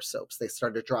remaining 4 soaps. They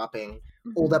started dropping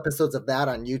old episodes of that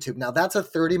on YouTube. Now that's a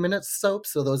 30-minute soap.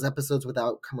 So those episodes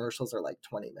without commercials are like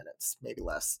 20 minutes, maybe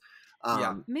less.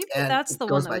 Maybe that's the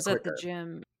one that was at the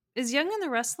gym. Is Young and the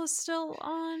Restless still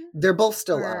on? They're both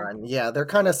still on. Yeah, they're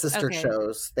kind of sister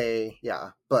shows.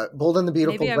 But Bold and the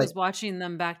Beautiful. Maybe I was watching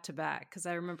them back to back because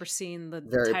I remember seeing the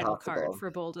title card for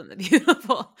Bold and the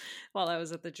Beautiful while I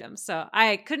was at the gym. So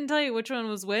I couldn't tell you which one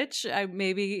was which.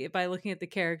 Maybe by looking at the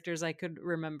characters I could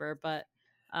remember, but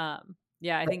I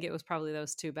think it was probably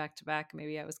those 2 back to back.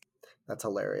 Maybe I was. That's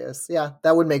hilarious. Yeah,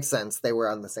 that would make sense. They were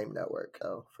on the same network,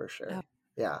 though, for sure.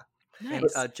 Yeah.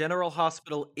 Nice. General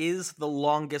Hospital is the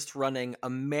longest running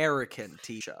American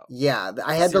TV show. Yeah,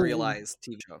 I had serialized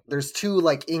TV show. There's 2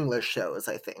 like English shows,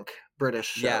 I think, British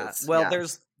shows. Yeah, well,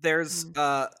 there's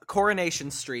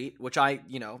Coronation Street, which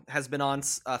has been on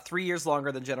 3 years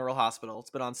longer than General Hospital.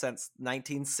 It's been on since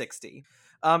 1960.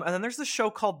 And then there's this show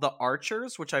called The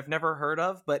Archers, which I've never heard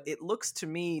of, but it looks to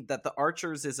me that The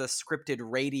Archers is a scripted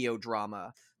radio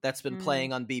drama that's been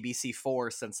playing on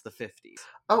BBC4 since the 50s.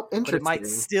 Oh, interesting. But it might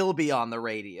still be on the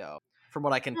radio. From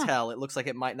what I can tell, it looks like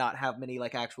it might not have many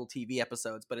like actual TV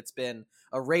episodes, but it's been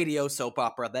a radio soap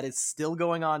opera that is still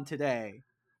going on today.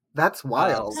 That's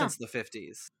wild. Since the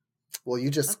 50s. Well, you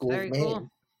just schooled me.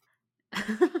 Cool.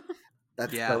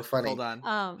 That's so funny. Hold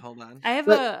on. I have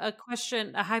a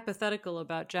question, a hypothetical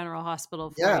about General Hospital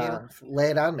for you.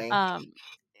 Lay it on me.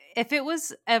 If it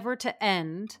was ever to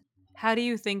end, how do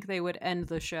you think they would end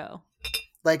the show?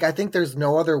 Like, I think there's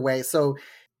no other way. So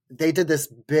they did this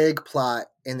big plot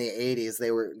in the 80s.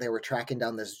 They were tracking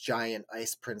down this giant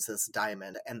ice princess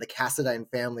diamond, and the Cassadine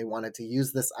family wanted to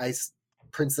use this ice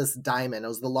princess diamond. It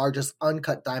was the largest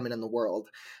uncut diamond in the world,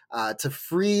 to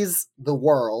freeze the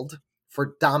world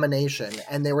for domination,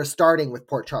 and they were starting with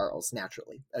Port Charles,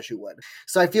 naturally, as you would.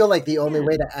 So I feel like the only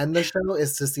way to end the show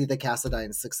is to see the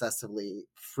Cassadines successively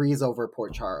freeze over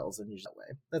Port Charles and use that way.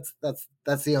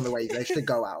 That's the only way they should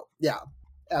go out. Yeah,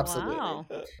 absolutely. Wow.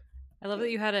 I love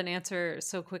that you had an answer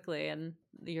so quickly and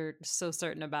you're so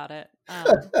certain about it.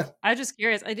 I'm just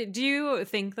curious. Do you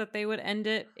think that they would end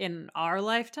it in our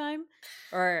lifetime,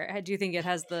 or do you think it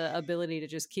has the ability to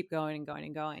just keep going and going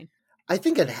and going? I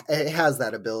think it has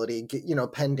that ability,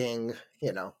 pending,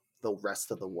 the rest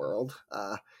of the world.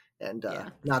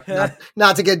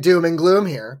 Not to get doom and gloom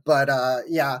here, but I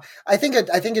think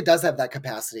it does have that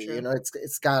capacity. True.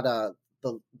 It's got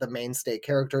the mainstay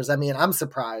characters. I mean, I'm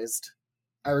surprised.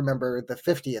 I remember the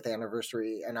 50th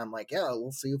anniversary, and I'm like, yeah,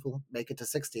 we'll see if we'll make it to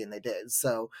 60, and they did.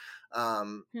 So, I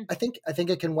think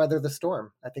it can weather the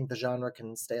storm. I think the genre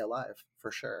can stay alive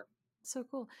for sure. So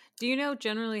cool. Do you know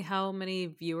generally how many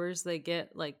viewers they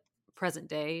get, like present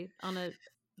day, on a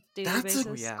daily basis?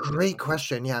 That's a great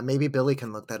question. Yeah, maybe Billy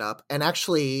can look that up. And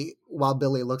actually, while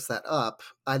Billy looks that up,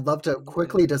 I'd love to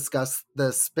quickly discuss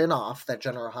the spin-off that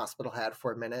General Hospital had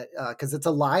for a minute, because it's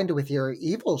aligned with your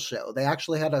Evil show. They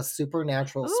actually had a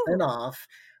supernatural spin-off.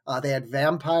 They had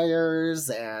vampires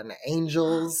and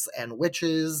angels and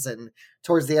witches, and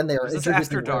towards the end they were introducing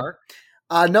After Dark.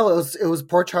 No, it was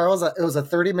Port Charles. It was a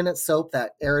 30-minute soap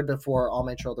that aired before All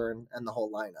My Children and the whole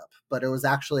lineup. But it was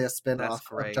actually a spin-off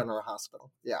of General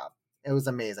Hospital. Yeah, it was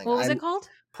amazing. What was it called?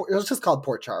 It was just called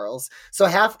Port Charles. So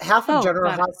half of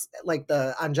General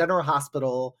Hospital, on General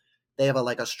Hospital, they have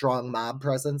a strong mob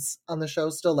presence on the show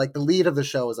still. Like the lead of the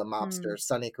show is a mobster,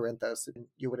 Sonny Corinthos.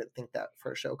 You wouldn't think that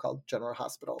for a show called General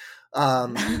Hospital.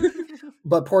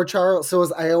 But Port Charles,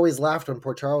 so I always laughed when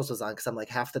Port Charles was on, because I'm like,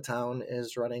 half the town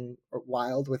is running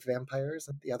wild with vampires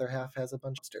and the other half has a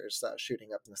bunch of monsters shooting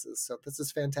up misses. So this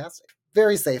is fantastic.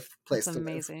 Very safe place to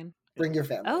amazing. Live. Bring your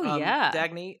family. Oh, yeah.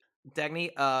 Dagny,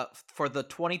 for the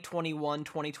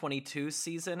 2021-2022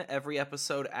 season, every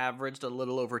episode averaged a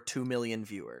little over 2 million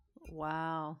viewers.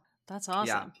 Wow. That's awesome.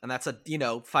 Yeah, and that's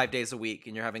 5 days a week,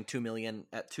 and you're having 2 million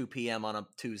at 2 p.m. on a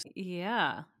Tuesday.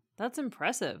 Yeah, that's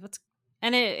impressive.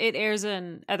 And it airs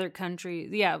in other countries,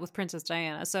 with Princess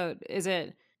Diana. So is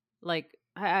it like,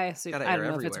 I assume, I don't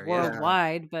know if it's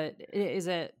worldwide, but is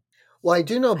it? Well, I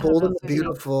do know Bold and the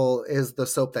Beautiful is the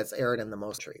soap that's aired in the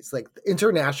most countries. Like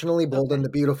internationally, Bold and the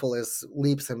Beautiful is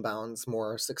leaps and bounds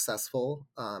more successful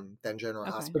than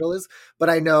General Hospital is.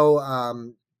 But I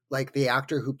know like the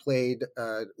actor who played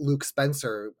Luke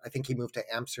Spencer, I think he moved to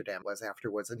Amsterdam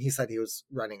afterwards, and he said he was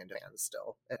running in demand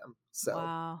still.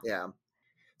 Yeah.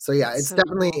 So yeah, it's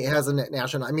definitely cool. It has a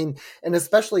national. I mean, and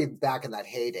especially back in that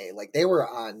heyday, like they were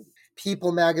on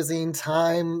People magazine,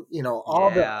 Time,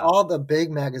 all the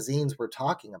big magazines were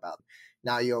talking about.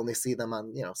 Now you only see them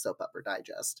on Soap Opera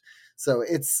Digest. So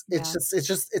it's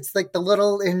like the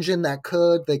little engine that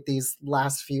could. Like these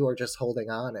last few are just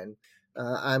holding on, and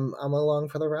I'm along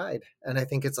for the ride, and I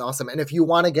think it's awesome. And if you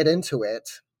want to get into it,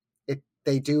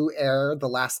 they do air the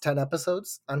last 10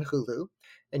 episodes on Hulu.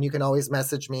 And you can always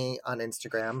message me on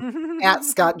Instagram at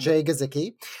Scott J.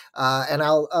 Gazicki, and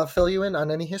I'll fill you in on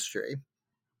any history.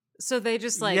 So they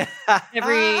just is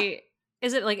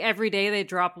it like every day they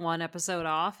drop one episode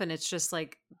off, and it's just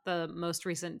like the most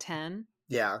recent 10?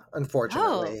 Yeah,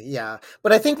 unfortunately. Yeah.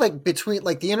 But I think between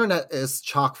the internet is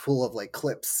chock full of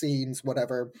clips, scenes,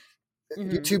 whatever. Mm-hmm.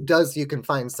 YouTube you can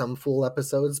find some full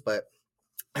episodes, but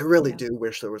I really do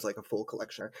wish there was a full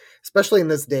collection, especially in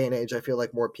this day and age. I feel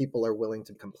like more people are willing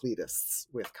to be completists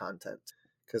with content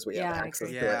because we have access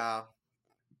to it.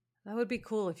 That would be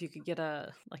cool if you could get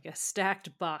a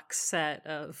stacked box set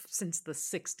of since the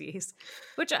 60s,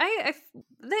 which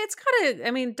it's kind of,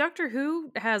 I mean, Doctor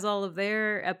Who has all of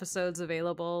their episodes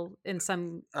available in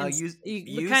some,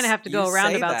 you kind of have to go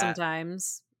roundabout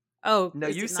sometimes. Oh, no,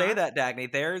 you say that, Dagny.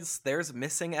 There's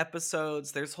missing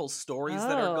episodes. There's whole stories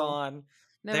that are gone.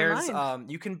 Never mind.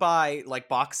 You can buy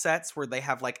box sets where they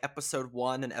have episode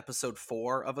 1 and episode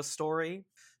 4 of a story,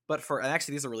 but and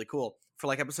actually these are really cool.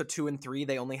 For episode 2 and 3,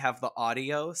 they only have the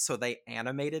audio, so they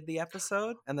animated the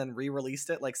episode and then re-released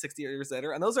it 60 years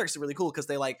later. And those are actually really cool because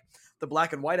they the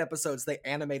black and white episodes, they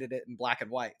animated it in black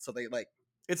and white, so they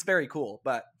it's very cool.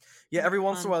 But yeah, every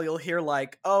once in a while you'll hear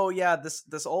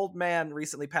this old man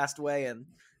recently passed away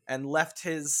and left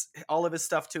all of his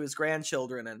stuff to his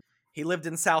grandchildren, and he lived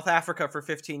in South Africa for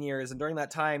 15 years, and during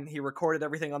that time, he recorded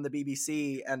everything on the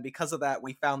BBC, and because of that,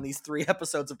 we found these 3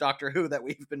 episodes of Doctor Who that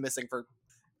we've been missing for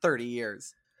 30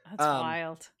 years. That's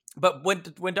wild. But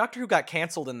when Doctor Who got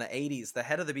canceled in the 80s, the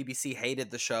head of the BBC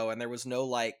hated the show, and there was no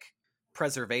like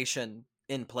preservation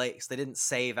in place. They didn't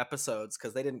save episodes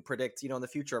because they didn't predict, in the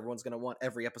future everyone's going to want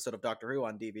every episode of Doctor Who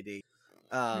on DVD.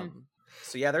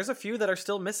 So yeah, there's a few that are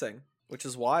still missing, which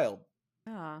is wild.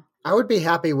 Yeah. I would be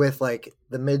happy with like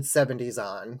the mid 70s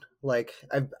on. Like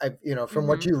I from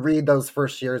what you read, those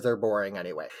first years are boring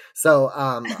anyway. So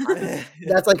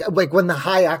that's like when the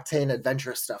high octane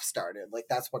adventure stuff started. Like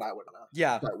that's what I would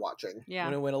start watching. Yeah,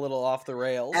 when it went a little off the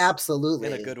rails. Absolutely,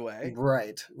 in a good way.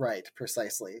 Right,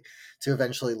 precisely. To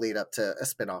eventually lead up to a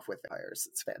spinoff with vampires.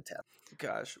 It's fantastic.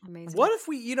 Gosh, amazing. What if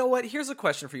we? You know what? Here's a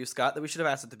question for you, Scott, that we should have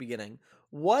asked at the beginning.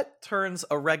 What turns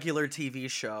a regular TV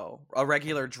show, a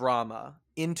regular drama,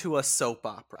 into a soap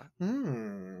opera?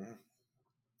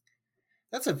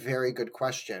 That's a very good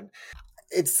question.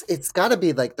 It's got to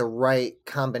be like the right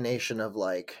combination of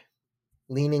like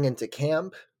leaning into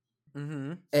camp,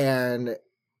 and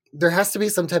there has to be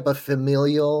some type of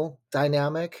familial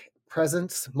dynamic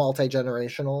presence,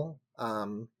 multi-generational.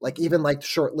 Like even like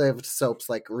short-lived soaps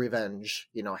like Revenge,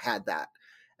 had that.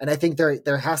 And I think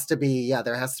there has to be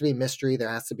mystery, there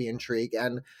has to be intrigue,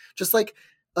 and just like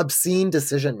obscene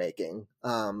decision making.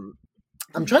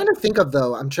 I'm trying to think of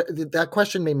though. That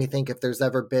question made me think if there's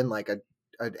ever been like an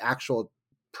actual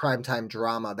primetime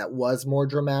drama that was more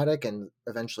dramatic and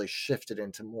eventually shifted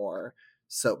into more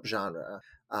soap genre.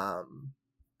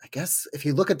 I guess if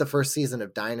you look at the first season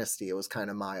of Dynasty, it was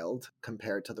kind of mild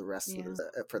compared to the rest of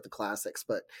for the classics.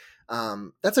 But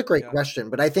that's a great question.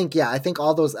 But I think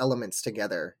all those elements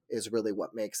together is really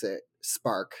what makes it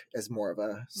spark as more of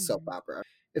a soap opera.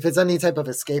 If it's any type of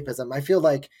escapism, I feel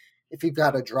like if you've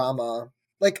got a drama,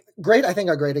 I think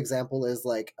a great example is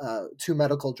like two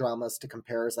medical dramas to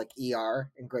compare is like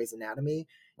ER and Grey's Anatomy.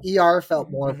 ER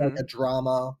felt more like a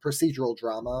drama, procedural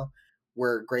drama,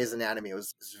 where Grey's Anatomy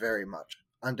was very much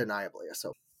undeniably a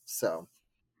soap. So.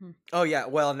 Oh yeah,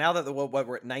 well now that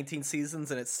we're at 19 seasons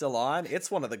and it's still on, it's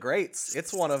one of the greats.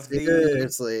 It's one of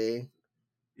seriously.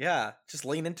 Yeah, just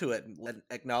lean into it and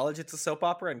acknowledge it's a soap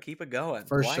opera and keep it going.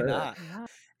 Why not? Yeah.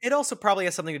 It also probably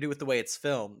has something to do with the way it's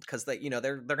filmed, because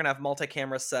they're gonna have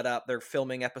multi-camera set up. They're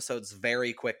filming episodes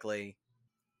very quickly.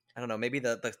 I don't know. Maybe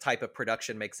the type of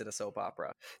production makes it a soap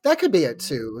opera. That could be it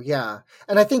too. Yeah,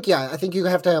 and I think you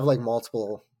have to have like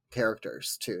multiple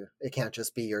characters too. It can't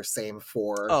just be your same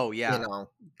four. Oh yeah,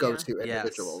 go-to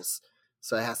individuals.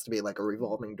 So it has to be like a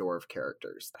revolving door of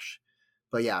characters.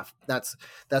 But yeah, that's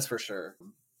for sure.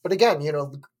 But again,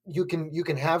 you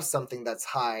can have something that's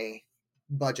high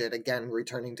budget, again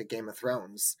returning to Game of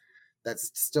Thrones,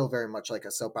 that's still very much like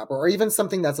a soap opera, or even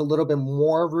something that's a little bit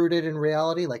more rooted in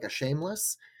reality, like a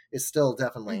Shameless is still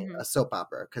definitely a soap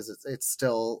opera because it's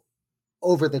still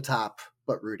over the top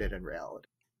but rooted in reality.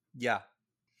 Yeah.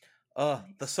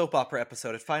 The soap opera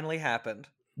episode, it finally happened.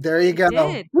 There you go.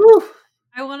 Woo!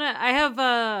 I have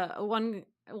one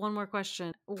more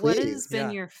question. Please. What has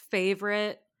been your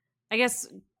favorite, I guess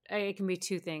it can be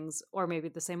two things or maybe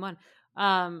the same one.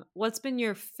 What's been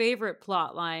your favorite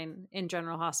plot line in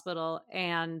General Hospital,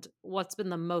 and what's been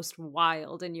the most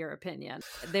wild in your opinion?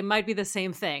 They might be the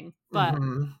same thing, but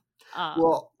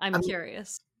well, I'm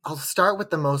curious. I'll start with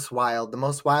the most wild. The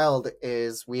most wild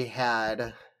is we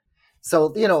had,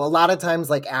 so, a lot of times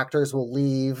like actors will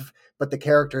leave, but the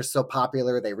character is so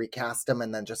popular, they recast him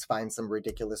and then just find some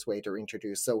ridiculous way to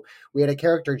reintroduce. So we had a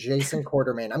character, Jason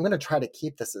Quartermain. I'm going to try to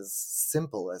keep this as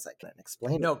simple as I can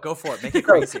explain it. No, go for it. Make it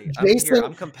crazy.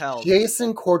 I'm compelled.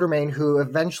 Jason Quartermain, who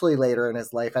eventually later in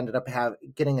his life ended up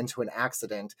getting into an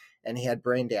accident, and he had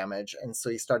brain damage. And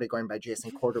so he started going by Jason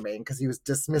Quartermain because he was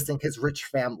dismissing his rich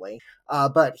family.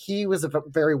 But he was a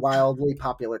very wildly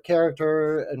popular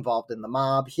character involved in the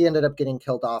mob. He ended up getting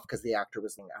killed off because the actor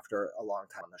was after a long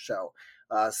time on the show.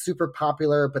 Super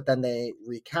popular, but then they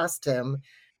recast him.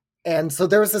 And so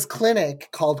there was this clinic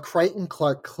called Crichton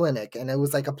Clark Clinic, and it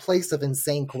was like a place of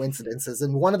insane coincidences.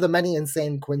 And one of the many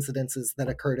insane coincidences that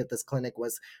occurred at this clinic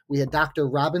was we had Dr.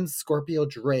 Robin Scorpio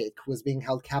Drake was being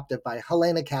held captive by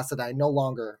Helena Cassidy, no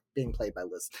longer being played by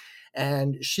Liz.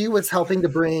 And she was helping to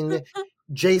bring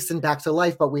Jason back to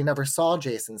life, but we never saw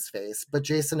Jason's face. But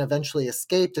Jason eventually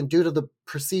escaped, and due to the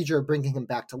procedure of bringing him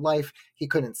back to life, he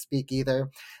couldn't speak either.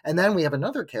 And then we have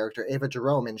another character, Ava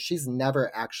Jerome, and she's never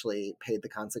actually paid the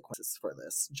consequences for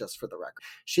this, just for the record.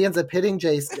 She ends up hitting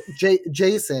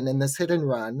Jason in this hit and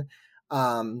run,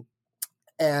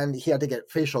 and he had to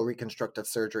get facial reconstructive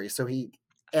surgery. So he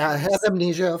has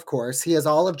amnesia, of course. He has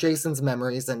all of Jason's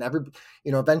memories, and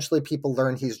eventually people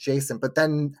learn he's Jason, but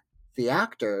then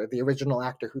the original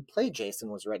actor who played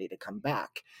Jason was ready to come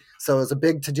back. So it was a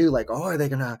big to-do, like, are they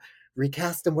going to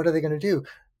recast him? What are they going to do?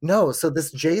 No, so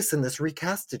this Jason, this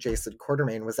recasted Jason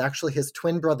Quartermain, was actually his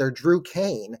twin brother, Drew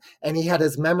Kane, and he had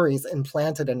his memories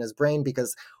implanted in his brain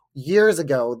because years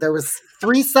ago, there was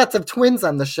 3 sets of twins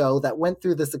on the show that went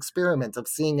through this experiment of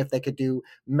seeing if they could do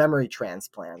memory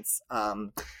transplants.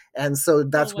 And so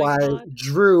that's why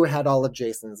Drew had all of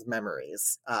Jason's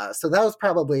memories. So that was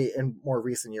probably, in more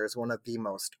recent years, one of the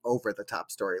most over-the-top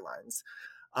storylines.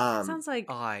 Sounds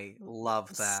like I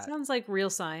love that. Sounds like real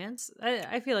science.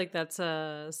 I feel like that's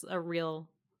a real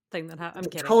thing that happened.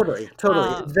 I'm kidding. Totally.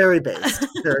 Very based.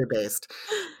 Very based.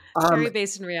 Very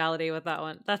based in reality with that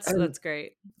one. That's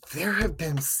great. There have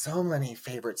been so many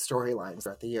favorite storylines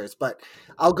throughout the years, but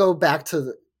I'll go back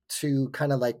to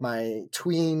kind of like my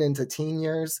tween into teen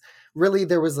years. Really,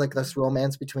 there was like this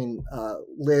romance between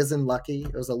Liz and Lucky.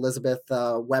 It was Elizabeth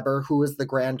Weber, who was the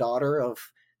granddaughter of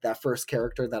that first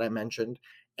character that I mentioned,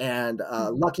 and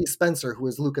Lucky Spencer, who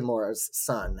is Luke and Laura's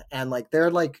son. And like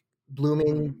they're like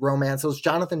blooming romance. It was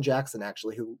Jonathan Jackson,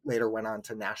 actually, who later went on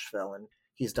to Nashville, and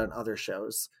he's done other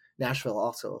shows. Nashville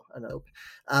also an Oak.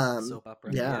 Soap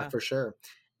opera. Yeah, for sure.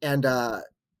 And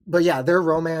but yeah, their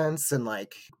romance and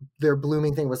like their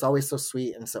blooming thing was always so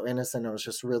sweet and so innocent. It was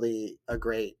just really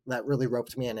that really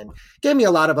roped me in and gave me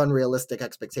a lot of unrealistic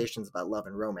expectations about love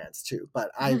and romance too.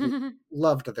 But I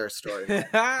loved their story as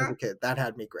a kid. That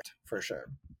had me great for sure.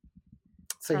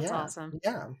 So that's awesome.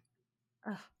 Yeah.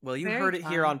 Well, you heard it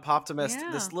here on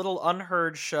Poptimist, this little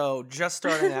unheard show just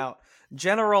starting out.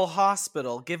 General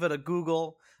Hospital. Give it a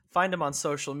Google. Find them on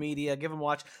social media. Give them a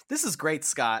watch. This is great,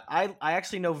 Scott. I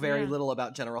actually know very little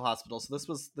about General Hospital, so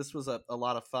this was a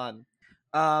lot of fun.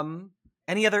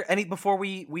 Any before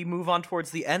we move on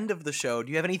towards the end of the show,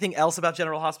 do you have anything else about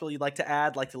General Hospital you'd like to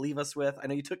add, like to leave us with? I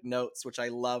know you took notes, which I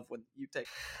love when you take.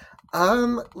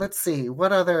 Let's see.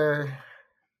 What other?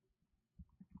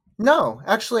 No,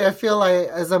 actually, I feel like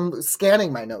as I'm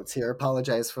scanning my notes here,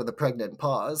 apologize for the pregnant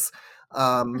pause.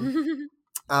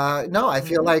 No, I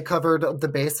feel I covered the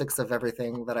basics of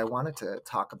everything that I wanted to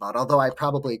talk about, although I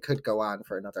probably could go on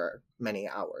for another many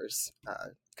hours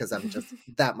because I'm just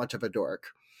that much of a dork.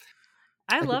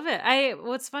 I love it.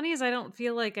 What's funny is I don't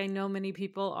feel like I know many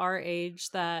people our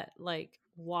age that like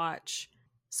watch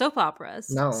soap operas.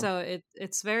 No. So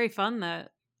it's very fun that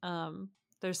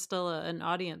there's still an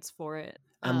audience for it.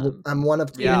 I'm one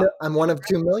of 2. I'm one of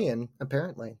 2 million,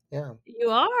 apparently. Yeah, you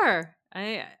are.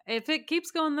 If it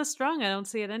keeps going this strong, I don't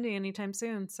see it ending anytime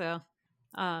soon. So,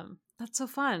 that's so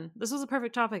fun. This was a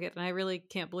perfect topic, and I really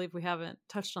can't believe we haven't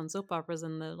touched on soap operas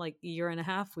in the like year and a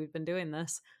half we've been doing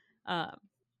this.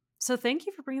 So thank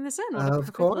you for bringing this in.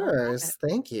 Of course.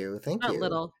 Thank you. Not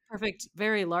little, perfect,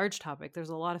 very large topic.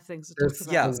 There's a lot of things to talk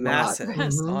about. Yeah, massive.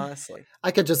 Honestly, I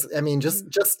could just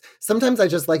sometimes I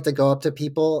just like to go up to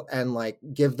people and like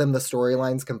give them the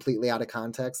storylines completely out of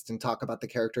context and talk about the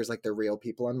characters like they're real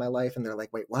people in my life, and they're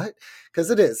like, "Wait, what?" Because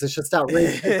it's just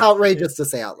outrageous. It's outrageous to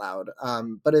say out loud.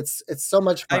 But it's so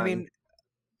much fun. I mean,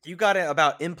 you got it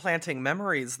about implanting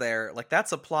memories there. Like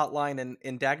that's a plot line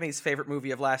in Dagny's favorite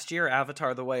movie of last year,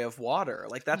 Avatar: The Way of Water.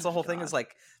 Like that's the whole thing is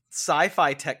like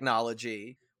sci-fi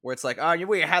technology where it's like,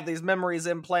 we have these memories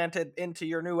implanted into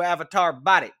your new avatar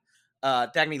body.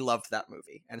 Dagny loved that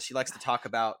movie, and she likes to talk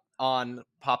about on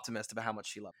Poptimist about how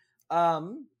much she loved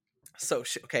it. So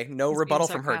no rebuttal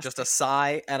from her, just a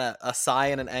sigh and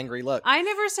an angry look. I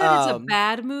never said it's a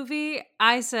bad movie.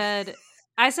 I said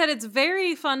it's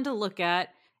very fun to look at.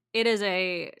 It is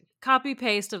a copy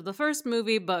paste of the first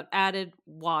movie, but added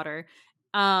water.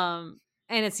 And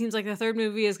it seems like the third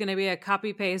movie is going to be a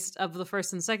copy paste of the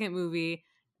first and second movie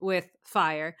with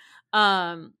fire.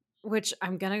 Which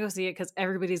I'm going to go see it because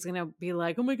everybody's going to be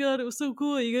like, oh my God, it was so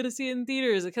cool. You got to see it in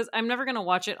theaters. Because I'm never going to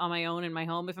watch it on my own in my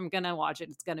home. If I'm going to watch it,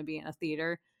 it's going to be in a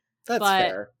theater. That's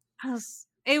fair.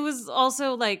 It was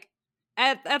also like,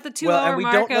 at the 2 hour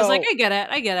mark, I was like, I get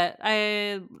it.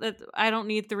 I don't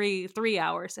need three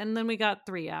hours. And then we got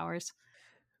 3 hours.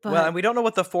 But... Well, and we don't know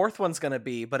what the fourth one's going to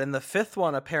be, but in the fifth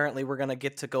one, apparently we're going to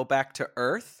get to go back to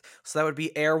Earth. So that would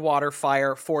be air, water,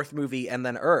 fire, fourth movie, and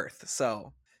then Earth.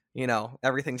 So,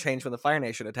 everything changed when the Fire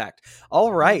Nation attacked.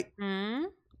 All right.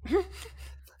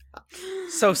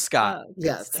 So, Scott,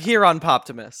 yes, here on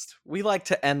Poptimist, we like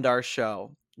to end our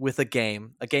show with a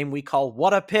game we call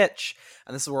What a Pitch.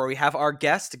 And this is where we have our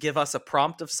guest give us a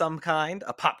prompt of some kind,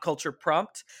 a pop culture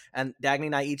prompt. And Dagny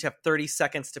and I each have 30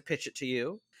 seconds to pitch it to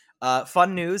you.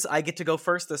 Fun news, I get to go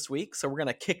first this week. So we're going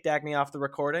to kick Dagny off the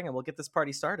recording and we'll get this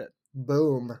party started.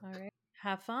 Boom. All right.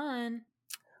 Have fun.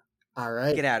 All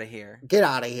right. Get out of here. Get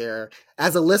out of here.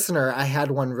 As a listener, I had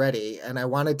one ready and I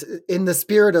wanted to, in the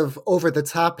spirit of over the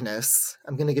topness,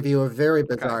 I'm going to give you a very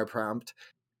bizarre prompt.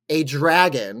 A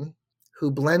dragon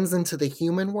who blends into the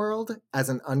human world as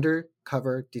an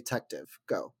undercover detective.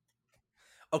 Go.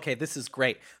 Okay, this is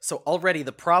great. So already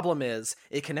the problem is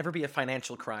it can never be a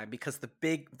financial crime because the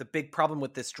big problem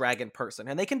with this dragon person,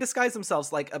 and they can disguise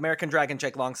themselves like American Dragon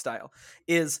Jake Long style,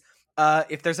 is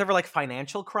if there's ever like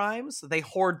financial crimes, they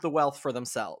hoard the wealth for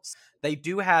themselves. They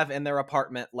do have in their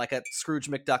apartment like a Scrooge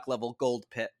McDuck level gold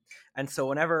pit, and so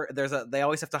whenever they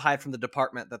always have to hide from the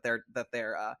department that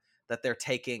they're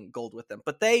taking gold with them.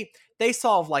 But they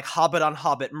solve like Hobbit on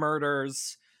Hobbit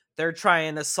murders. They're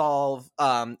trying to solve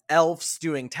elves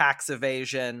doing tax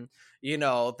evasion. You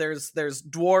know, there's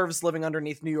dwarves living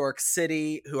underneath New York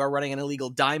City who are running an illegal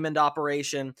diamond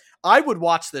operation. I would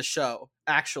watch this show,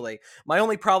 actually. My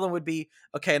only problem would be,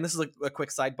 okay, and this is a quick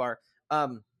sidebar.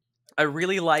 I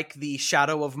really like the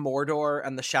Shadow of Mordor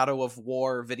and the Shadow of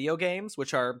War video games,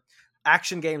 which are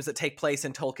action games that take place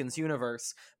in Tolkien's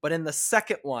universe. But in the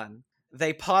second one,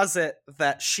 they posit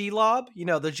that Shelob, you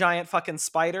know, the giant fucking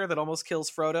spider that almost kills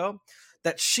Frodo,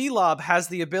 that Shelob has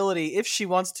the ability, if she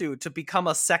wants to become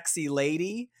a sexy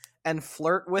lady and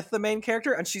flirt with the main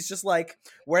character. And she's just like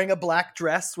wearing a black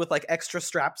dress with like extra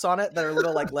straps on it that are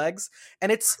little like legs.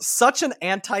 And it's such an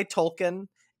anti-Tolkien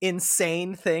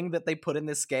insane thing that they put in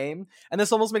this game. And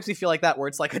this almost makes me feel like that, where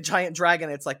it's like a giant dragon.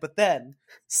 It's like, but then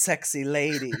sexy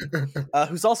lady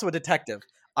who's also a detective.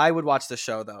 I would watch the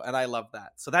show, though, and I love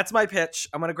that. So that's my pitch.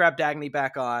 I'm going to grab Dagny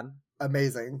back on.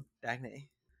 Amazing. Dagny.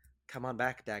 Come on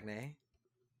back, Dagny.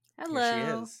 Hello. Here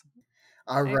she is.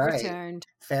 All right. Returned.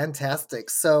 Fantastic.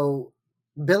 So,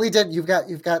 Billy, you've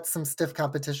got some stiff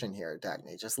competition here,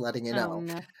 Dagny, just letting you know. Oh,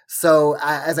 no. So,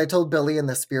 as I told Billy, in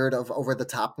the spirit of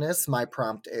over-the-topness, my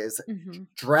prompt is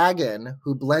dragon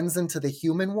who blends into the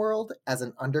human world as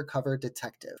an undercover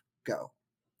detective. Go.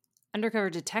 Undercover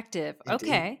detective. Indeed.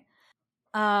 Okay.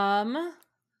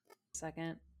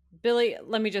 Second. Billy,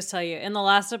 let me just tell you, in the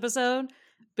last episode,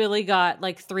 Billy got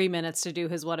like 3 minutes to do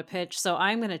his what a pitch. So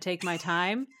I'm going to take my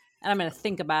time and I'm going to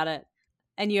think about it.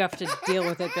 And you have to deal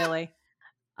with it, Billy.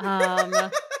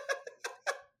 I'm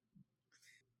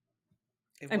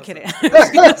kidding.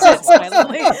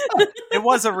 It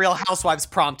was a Real Housewives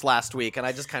prompt last week, and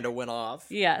I just kind of went off.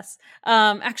 Yes.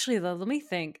 Actually, though, let me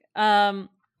think.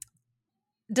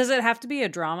 Does it have to be a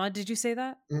drama? Did you say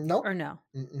that? Nope. Or no?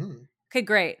 Mm-mm. Okay,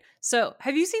 great. So,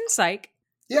 have you seen Psych?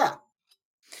 Yeah.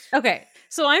 Okay,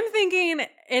 so I'm thinking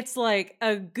it's like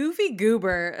a goofy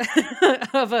goober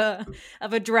of a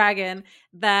dragon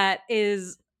that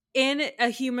is in a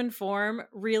human form,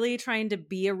 really trying to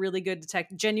be a really good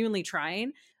detective, genuinely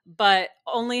trying, but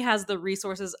only has the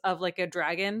resources of like a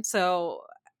dragon. So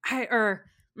I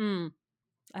don't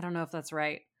know if that's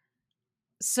right.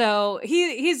 So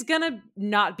he's gonna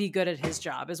not be good at his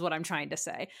job, is what I'm trying to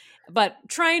say, but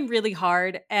trying really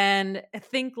hard. And I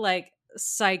think like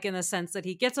Psych, in the sense that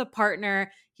he gets a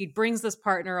partner, he brings this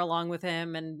partner along with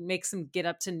him and makes him get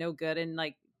up to no good and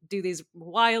like do these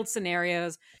wild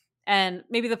scenarios. And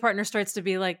maybe the partner starts to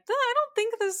be like, I don't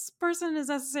think this person is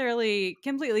necessarily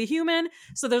completely human.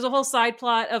 So there's a whole side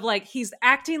plot of like, he's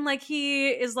acting like he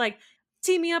is like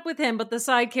teaming up with him, but the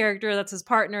side character that's his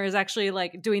partner is actually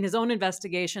like doing his own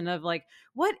investigation of like,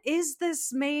 what is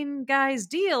this main guy's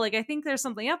deal? Like, I think there's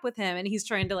something up with him, and he's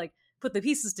trying to like put the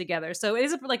pieces together. So it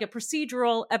is like a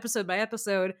procedural episode by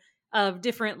episode of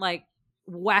different like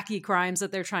wacky crimes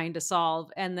that they're trying to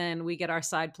solve. And then we get our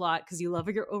side plot, because you love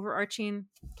your overarching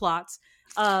plots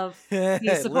of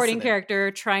the supporting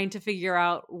character trying to figure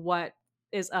out what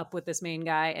is up with this main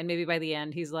guy. And maybe by the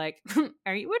end he's like,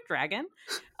 are you a dragon?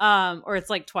 Or it's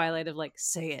like Twilight of like,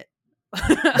 say it.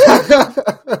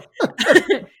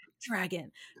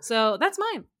 Dragon. So that's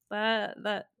mine.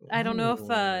 That I don't know if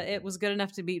it was good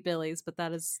enough to beat Billy's, but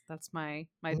that's my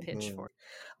pitch for it.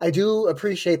 I do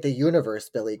appreciate the universe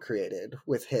Billy created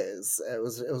with his. It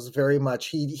was very much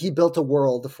he built a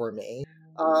world for me.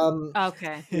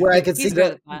 Okay, where I could see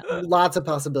lots of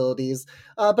possibilities.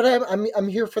 But I'm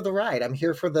here for the ride. I'm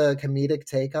here for the comedic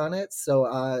take on it. So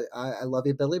I love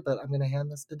you, Billy, but I'm going to hand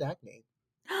this to Dagny.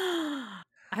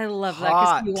 I love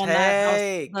that, because you won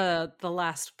that the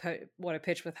last what a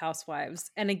pitch with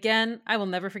Housewives. And again, I will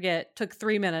never forget. Took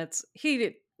 3 minutes.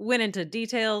 He went into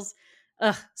details.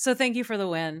 So thank you for the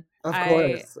win. Of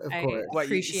course. What,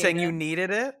 you saying you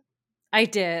needed it? I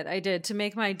did to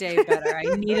make my day better.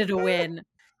 I needed a win.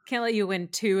 Can't let you win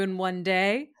 2 in one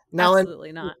day.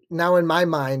 Absolutely not. Now in my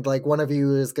mind, like one of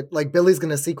you is like Billy's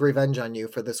going to seek revenge on you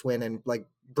for this win and like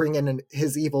bring in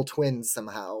his evil twins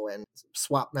somehow and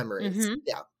swap memories. Mm-hmm.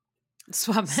 Yeah.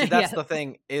 Swap. See, that's the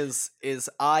thing is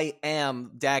I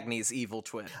am Dagny's evil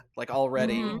twin. Like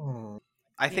already. Mm-hmm.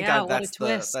 I think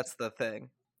that's the thing.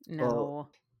 No.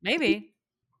 Maybe.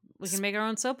 We can make our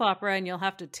own soap opera, and you'll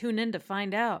have to tune in to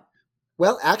find out.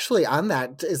 Well, actually, on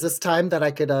that, is this time that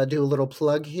I could do a little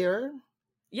plug here?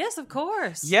 Yes, of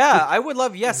course. Yeah, I would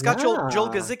love. Yeah, Scott Joel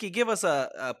Gazicki, give us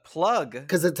a plug,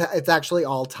 because it's actually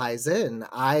all ties in.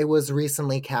 I was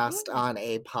recently cast on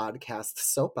a podcast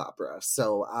soap opera,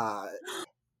 so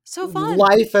so fun.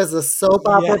 Life as a soap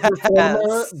opera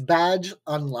performer, badge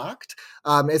unlocked.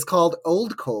 It's called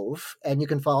Old Cove, and you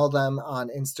can follow them on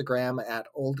Instagram at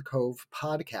Old Cove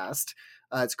Podcast.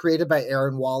 It's created by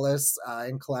Aaron Wallace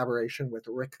in collaboration with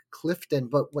Rick Clifton.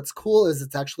 But what's cool is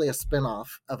it's actually a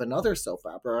spinoff of another soap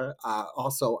opera,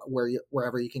 also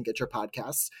wherever you can get your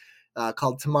podcasts,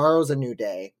 called Tomorrow's a New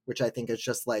Day, which I think is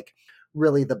just like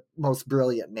really the most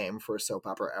brilliant name for a soap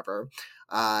opera ever.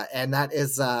 And that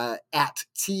is at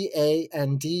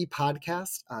TAND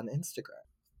Podcast on Instagram.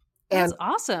 That's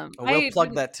awesome. We'll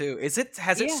plug that too. Has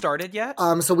it started yet?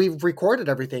 So we've recorded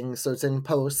everything, so it's in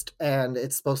post, and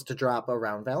it's supposed to drop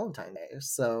around Valentine's Day.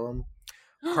 So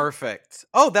perfect.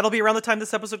 Oh, that'll be around the time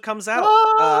this episode comes out.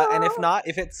 And if not,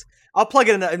 I'll plug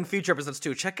it in future episodes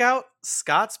too. Check out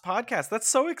Scott's podcast. That's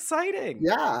so exciting.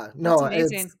 Yeah, no,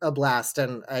 it's a blast,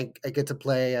 and I get to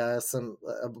play a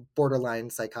borderline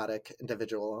psychotic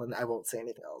individual, and I won't say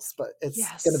anything else, but it's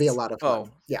going to be a lot of fun. Oh,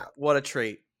 yeah, what a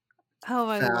treat. Oh,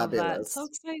 I love that. So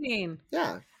exciting.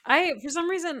 Yeah. For some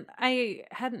reason, I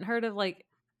hadn't heard of like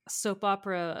soap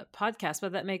opera podcast,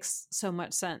 but that makes so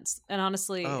much sense. And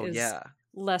honestly,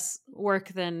 less work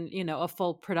than, a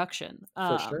full production.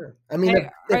 For sure. I mean,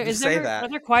 are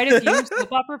there quite a few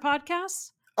soap opera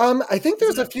podcasts? I think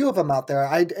there's a few of them out there.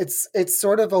 It's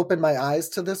sort of opened my eyes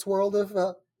to this world of,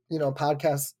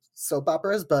 podcast soap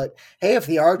operas, but hey, if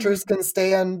the Archers can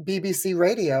stay on BBC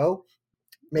Radio,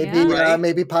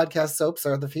 maybe podcast soaps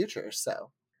are the future.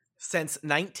 So since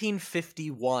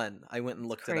 1951, I went and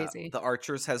looked it up. The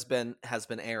Archers has been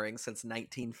airing since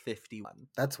 1951.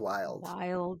 That's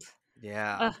wild.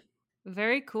 Yeah.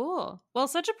 Very cool. Well,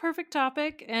 such a perfect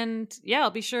topic, and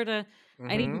I'll be sure to.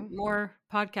 I need more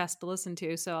podcasts to listen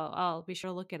to, so I'll be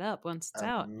sure to look it up once it's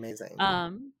out. Amazing.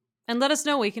 And let us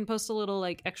know. We can post a little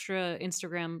like extra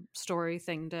Instagram story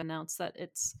thing to announce that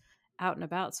it's out and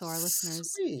about, so our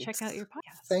listeners check out your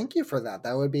podcast. Thank you for that.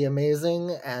 That would be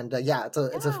amazing. And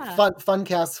it's a fun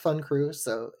cast, fun crew.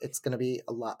 So it's gonna be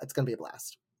a lot. It's gonna be a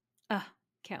blast.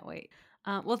 Can't wait.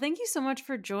 Well, thank you so much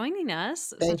for joining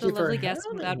us. Such a lovely guest.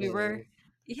 I'm glad we were.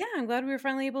 Yeah, I'm glad we were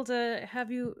finally able to have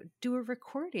you do a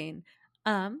recording.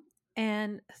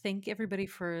 And thank everybody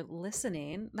for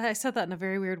listening. I said that in a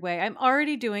very weird way. I'm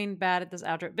already doing bad at this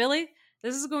outro. Billy,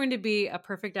 this is going to be a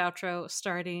perfect outro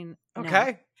starting now.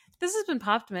 Okay. This has been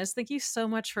Poptimus. Thank you so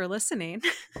much for listening.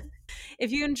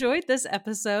 If you enjoyed this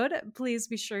episode, please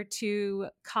be sure to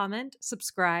comment,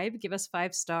 subscribe, give us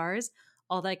 5 stars,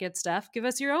 all that good stuff. Give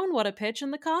us your own What a Pitch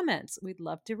in the comments. We'd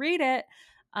love to read it.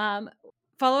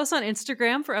 Follow us on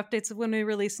Instagram for updates of when we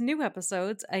release new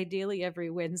episodes, ideally every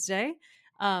Wednesday.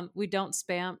 We don't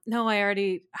spam. No,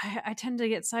 I tend to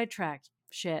get sidetracked.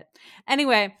 Shit.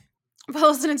 Anyway,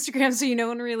 follow us on Instagram so you know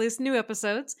when we release new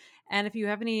episodes. And if you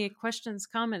have any questions,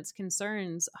 comments,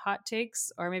 concerns, hot takes,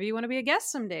 or maybe you want to be a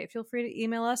guest someday, feel free to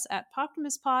email us at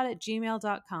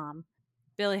poptimuspod@gmail.com.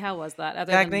 Billy, how was that?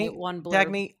 Other than one blurb.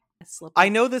 Dagny, I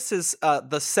know this is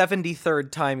the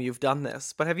 73rd time you've done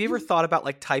this, but have you ever thought about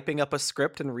like typing up a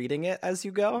script and reading it as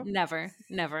you go? Never.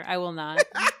 I will not.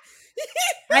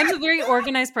 I'm a very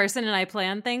organized person and I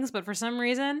plan things, but for some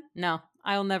reason, no,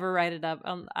 I'll never write it up.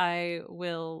 I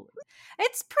will.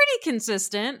 It's pretty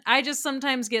consistent. I just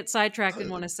sometimes get sidetracked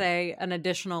and want to say an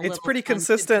additional. It's pretty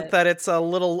consistent that it's a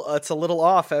little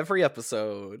off every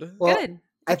episode. Well, good.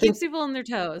 It keeps people on their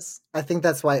toes. I think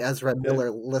that's why Ezra Miller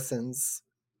listens.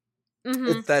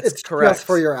 Mm-hmm. That's correct. Just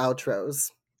for your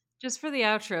outros. Just for the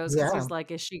outros, because he's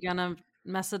like, is she gonna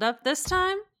mess it up this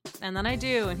time? And then I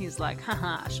do, and he's like,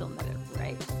 haha, she'll get it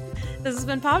right. This has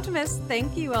been Poptimus.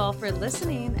 Thank you all for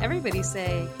listening. Everybody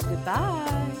say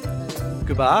goodbye.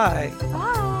 Goodbye.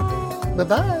 Bye.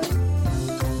 Bye-bye.